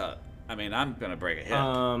 Yeah. That's I'm gonna break a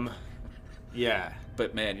hip. Yeah.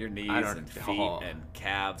 But man, your knees and feet and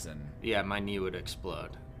calves and. Yeah, my knee would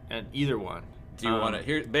explode. And either one. Do you want to?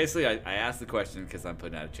 Here, basically, I asked the question because I'm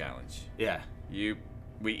putting out a challenge. Yeah.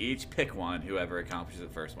 We each pick one. Whoever accomplishes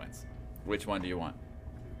it first wins. Which one do you want?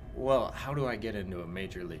 Well, how do I get into a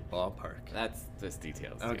major league ballpark? That's just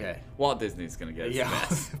details. Okay. Dude. Walt Disney's gonna get his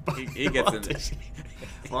best. He gets into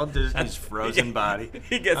Walt Disney's frozen body.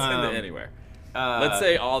 He gets into anywhere. Let's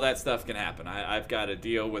say all that stuff can happen. I've got a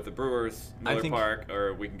deal with the Brewers, Miller Park,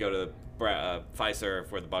 or we can go to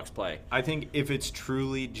Pfizer where the Bucks play. I think if it's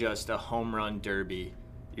truly just a home run derby,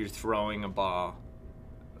 you're throwing a ball,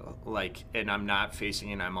 and I'm not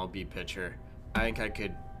facing an MLB pitcher, I think I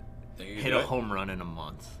could hit a home run in a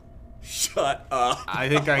month. Shut up. I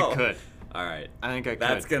think I could. All right. I think I could.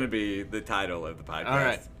 That's going to be the title of the podcast. All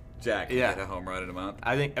right. Jack, hit a home run in a month?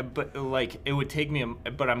 I think, but it would take me,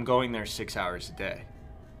 but I'm going there 6 hours a day.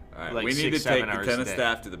 All right. We need to take the tennis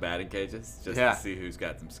staff to the batting cages just to see who's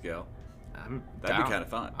got some skill. That'd be kind of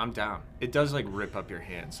fun. I'm down. It does rip up your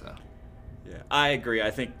hands though. Yeah, I agree. I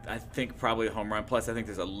think probably a home run. Plus, I think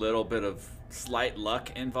there's a little bit of slight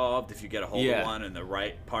luck involved if you get a hold of one in the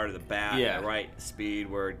right part of the bat, the right speed.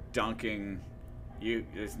 Where dunking,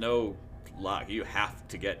 there's no luck. You have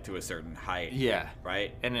to get to a certain height. Yeah.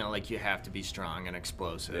 Right. And then, you have to be strong and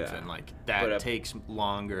explosive, and that takes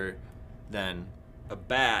longer than a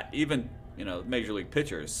bat. Even major league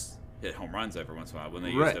pitchers hit home runs every once in a while when they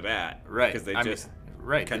use the bat, right? Because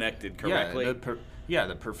they connected correctly.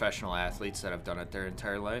 The professional athletes that have done it their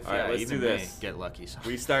entire life. All right, let's even do this. They get lucky. So.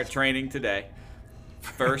 We start training today.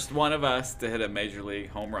 First one of us to hit a major league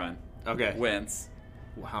home run wins.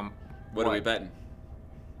 What are we betting?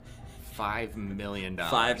 $5 million.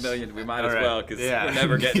 $5 million. We might as well because we're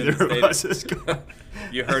never getting in the stadium.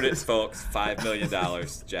 You heard it, folks. $5 million.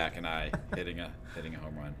 Jack and I hitting a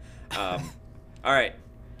home run. All right.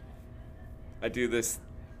 I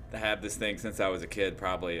have this thing since I was a kid,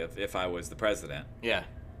 probably if I was the president. Yeah.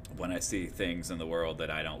 When I see things in the world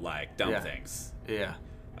that I don't like, dumb things. Yeah.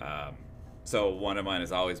 So one of mine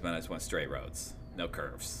has always been I just want straight roads, no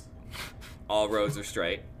curves. All roads are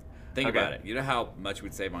straight. Think about it. You know how much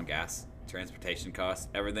we'd save on gas transportation costs.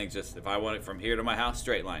 Everything's just, if I want it from here to my house,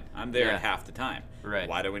 straight line. I'm there at half the time. Right.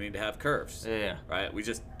 Why do we need to have curves? Yeah. Right? We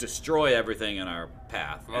just destroy everything in our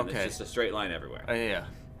path. And it's just a straight line everywhere. Yeah.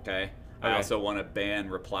 Okay? I also want to ban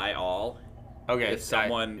reply all. Okay. If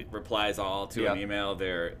someone replies all to an email,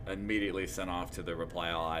 they're immediately sent off to the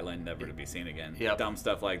reply all island, never to be seen again. Dumb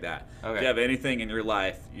stuff like that. Okay. If you have anything in your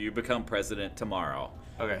life, you become president tomorrow.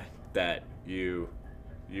 Okay. That you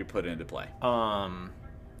put into play.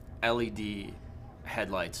 LED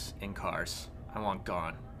headlights in cars. I want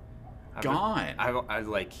gone. I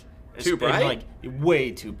like too bright. Like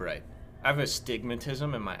way too bright. I have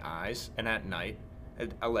astigmatism in my eyes, and at night,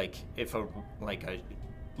 I like if a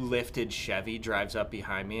lifted Chevy drives up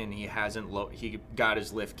behind me and he got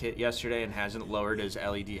his lift kit yesterday and hasn't lowered his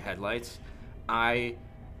LED headlights, I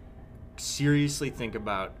seriously think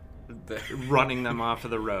about running them off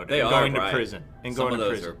of the road and going to prison. Some of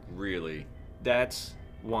those are really. That's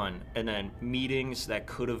one. And then meetings that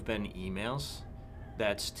could have been emails,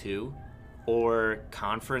 that's 2. Or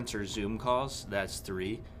conference or Zoom calls, that's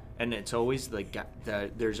 3. And it's always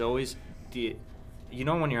there's always the, you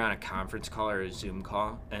know, when you're on a conference call or a Zoom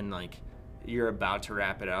call and like you're about to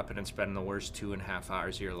wrap it up and it's been the worst 2.5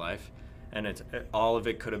 hours of your life, and it's all of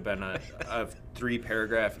it could have been a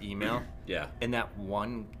 3-paragraph email. Yeah. And that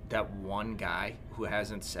one guy who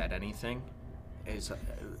hasn't said anything is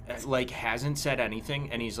hasn't said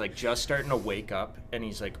anything, and he's like just starting to wake up, and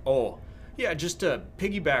he's like, oh yeah, just to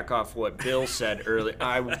piggyback off what Bill said earlier,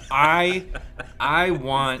 I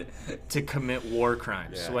want to commit war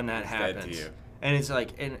crimes when that happens. And it's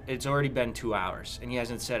like, and it's already been 2 hours, and he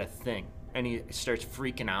hasn't said a thing. And he starts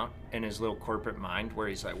freaking out in his little corporate mind, where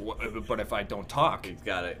he's like, "But if I don't talk,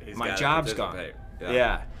 my job's gone."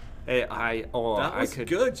 Yeah. That was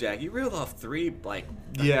good, Jack. You reeled off 3 like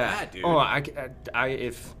that, dude. Oh,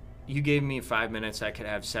 if you gave me 5 minutes, I could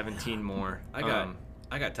have 17 more.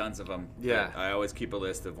 I got tons of them. Yeah. I always keep a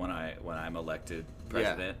list of when I'm elected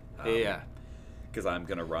president. Because I'm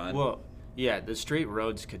gonna run. Well, yeah, the straight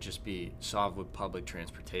roads could just be solved with public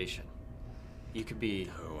transportation. You could be.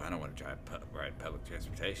 Oh, I don't want to ride public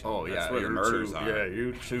transportation. Oh, that's where the murders are. Yeah,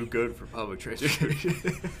 you're too good for public transportation.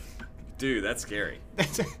 Dude, that's scary.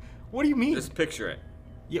 What do you mean? Just picture it.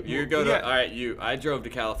 Yeah, you go to. All right, I drove to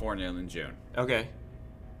California in June. Okay.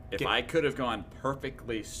 If I could have gone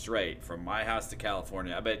perfectly straight from my house to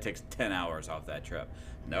California, I bet it takes 10 hours off that trip.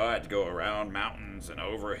 No, I had to go around mountains and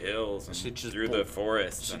over hills and through the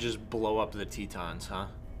forests. So just blow up the Tetons, huh?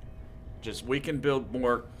 We can build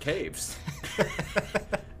more caves.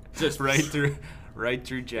 Just right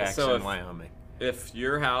through Jackson, Wyoming. If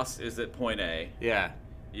your house is at point A,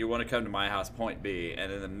 you want to come to my house, point B,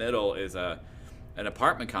 and in the middle is an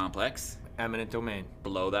apartment complex. Eminent domain.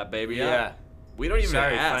 Blow that baby up. We don't even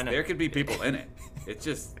ask. There could be people in it. It's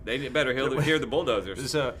just they better hear the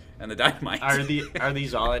bulldozers and the dynamite. Are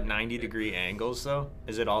these all at 90-degree angles though?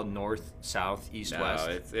 Is it all north, south, east, west?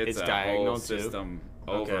 It's a diagonal whole system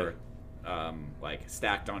over, like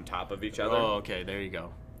stacked on top of each other. Oh, okay, there you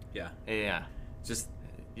go. Yeah. Just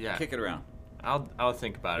kick it around. I'll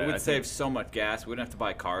think about it. It would save so much gas. We wouldn't have to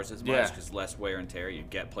buy cars as much because less wear and tear. You'd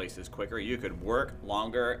get places quicker. You could work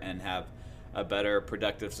longer and have a better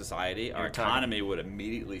productive society. Our economy would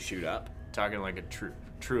immediately shoot up. Talking like a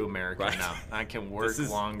true American now. I can work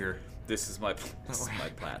longer. This is my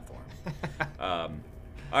platform. All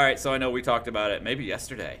right, so I know we talked about it maybe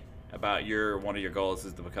yesterday about one of your goals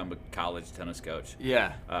is to become a college tennis coach.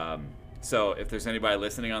 Yeah. So if there's anybody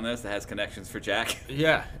listening on this that has connections for Jack,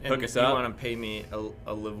 hook us up. You want to pay me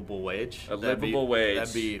a livable wage? That'd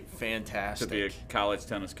be fantastic. To be a college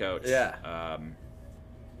tennis coach. Yeah.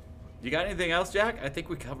 You got anything else, Jack? I think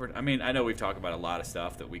we covered. I mean, I know we've talked about a lot of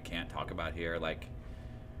stuff that we can't talk about here. Like,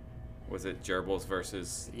 was it gerbils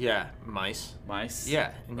versus mice? Mice.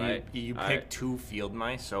 Yeah, and right? you pick 2 field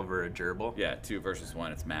mice over a gerbil. Yeah, 2 versus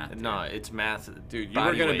 1. It's math. No, it's math. Dude, you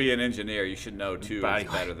were going to be an engineer. You should know 2 is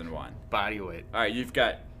better than 1. Body weight. All right, you've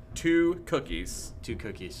got 2 cookies. 2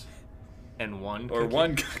 cookies. And 1 cookie. Or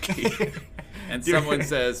 1 cookie. And someone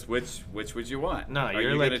says, which would you want? No, Are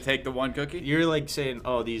you going to take the 1 cookie? You're like saying,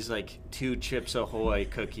 oh, these like 2 Chips Ahoy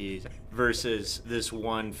cookies versus this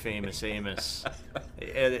one Famous Amos.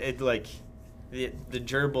 The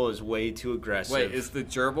gerbil is way too aggressive. Wait, is the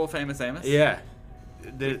gerbil Famous Amos? Yeah.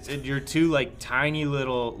 You're 2 like tiny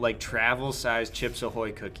little like travel-sized Chips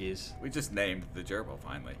Ahoy cookies. We just named the gerbil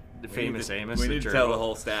finally. The Famous Amos. We need to tell the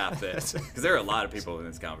whole staff that because there are a lot of people in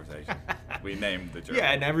this conversation. We named the gerbil.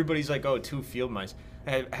 Yeah, and everybody's like, oh, 2 field mice.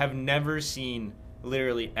 Have never seen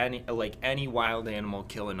literally any wild animal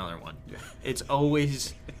kill another one. Yeah. It's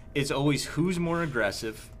always who's more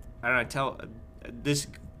aggressive. And I tell this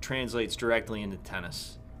translates directly into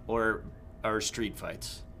tennis or street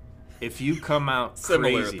fights. If you come out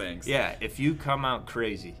Similar crazy, things. yeah, if you come out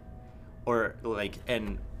crazy or like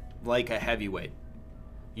a heavyweight,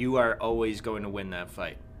 you are always going to win that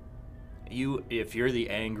fight. If you're the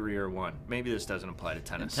angrier one, maybe this doesn't apply to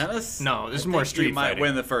tennis. In tennis? No, this is more street you fighting. might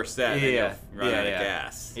win the first set and Yeah, you'll run out of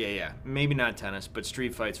gas. Yeah. Maybe not tennis, but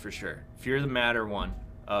street fights for sure. If you're the madder one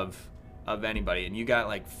of anybody and you got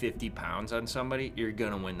like 50 pounds on somebody, you're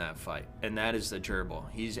going to win that fight. And that is the gerbil.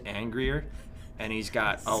 He's angrier, and he's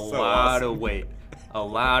got a lot of weight. A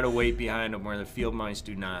lot of weight behind him where the field mice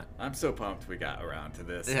do not. I'm so pumped we got around to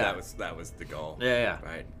this. Yeah. That was the goal. Yeah.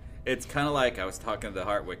 Right. It's kind of like I was talking to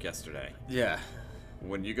Hartwick yesterday. Yeah.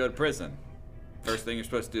 When you go to prison, first thing you're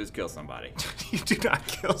supposed to do is kill somebody. You do not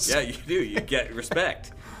kill somebody. Yeah, you do. You get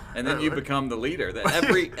respect. And then you become the leader. That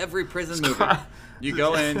every prison movie, you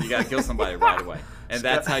go in, you got to kill somebody right away. And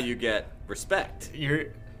that's how you get respect.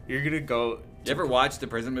 You're going to go... You ever watch the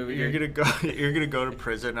prison movie? You're gonna go to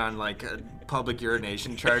prison on like public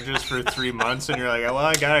urination charges for 3 months, and you're like, well,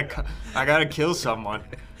 I gotta kill someone.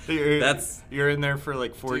 You're in there for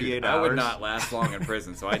like 48 hours. I would not last long in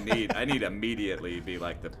prison, so I need immediately be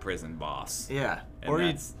like the prison boss. Yeah,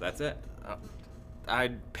 and that's it.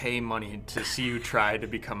 I'd pay money to see you try to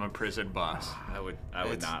become a prison boss. I would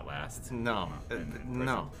not last. No.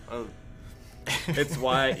 It's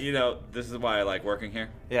why this is why I like working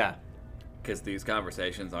here. Yeah. Because these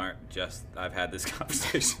conversations aren't just I've had this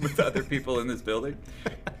conversation with other people in this building.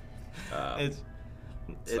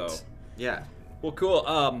 Yeah. Well, cool.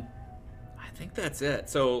 I think that's it.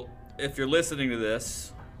 So if you're listening to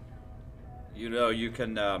this, you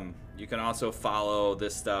can also follow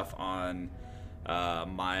this stuff on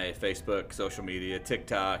my Facebook, social media,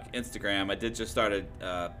 TikTok, Instagram. I did just start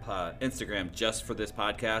Instagram just for this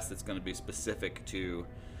podcast. It's going to be specific to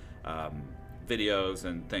videos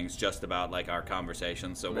and things just about like our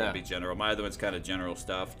conversations, so it won't be general. My other one's kind of general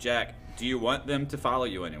stuff. Jack, do you want them to follow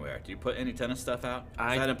you anywhere? Do you put any tennis stuff out? Is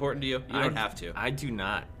that important to you? You don't have to. I do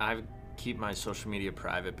not. I keep my social media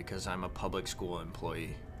private because I'm a public school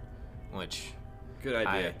employee, which... Good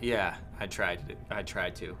idea. I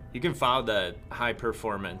tried to. You can follow the High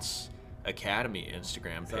Performance Academy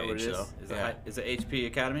Instagram page. Is it HP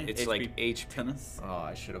Academy? It's HP like HP Tennis. Oh,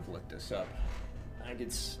 I should have looked this up. I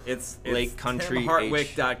think it's Lake Country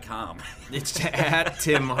TimHartwick.com. It's at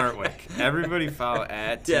Tim Hartwick. Everybody follow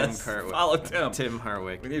at Tim Hartwick. Follow Tim. Tim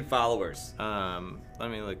Hartwick. We need followers.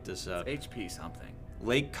 Let me look this up. It's HP something.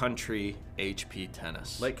 Lake Country HP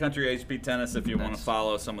Tennis. Lake Country HP Tennis. If you want to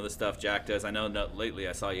follow some of the stuff Jack does, I know lately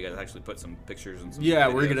I saw you guys actually put some pictures and some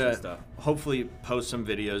videos we're gonna stuff. Hopefully post some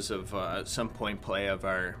videos of some point play of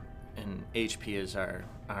and HP is our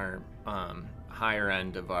higher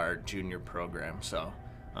end of our junior program. So,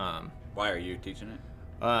 why are you teaching it?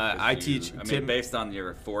 I teach. Based on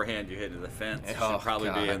your forehand you hit into the fence, you should probably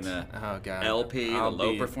be in the LP, the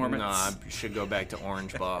low performance. No, I should go back to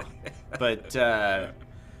orange ball. But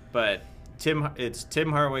it's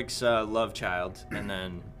Tim Hartwick's love child, and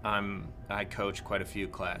then I coach quite a few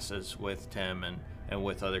classes with Tim and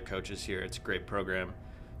with other coaches here. It's a great program.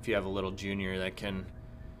 If you have a little junior that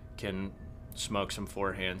can smoke some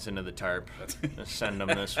forehands into the tarp, send them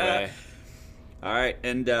this way. All right,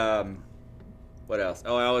 and what else?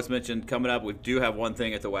 Oh, I always mentioned coming up, we do have one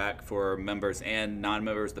thing at the WAC for members and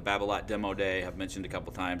non-members, the Babolat Demo Day. I've mentioned a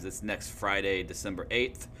couple times. It's next Friday, December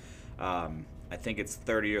 8th. I think it's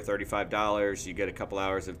 $30 or $35. You get a couple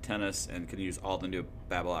hours of tennis and can use all the new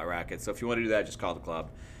Babolat rackets. So if you want to do that, just call the club.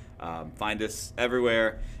 Find us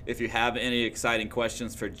everywhere. If you have any exciting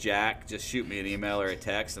questions for Jack, just shoot me an email or a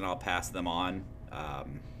text, and I'll pass them on.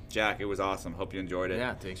 Jack, it was awesome. Hope you enjoyed it.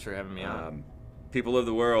 Yeah, thanks for having me on. People of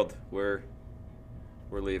the world, we're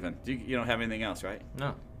leaving. You don't have anything else, right?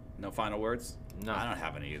 No. No final words? No. I don't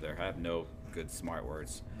have any either. I have no good smart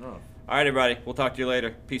words. No. All right, everybody. We'll talk to you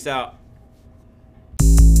later. Peace out.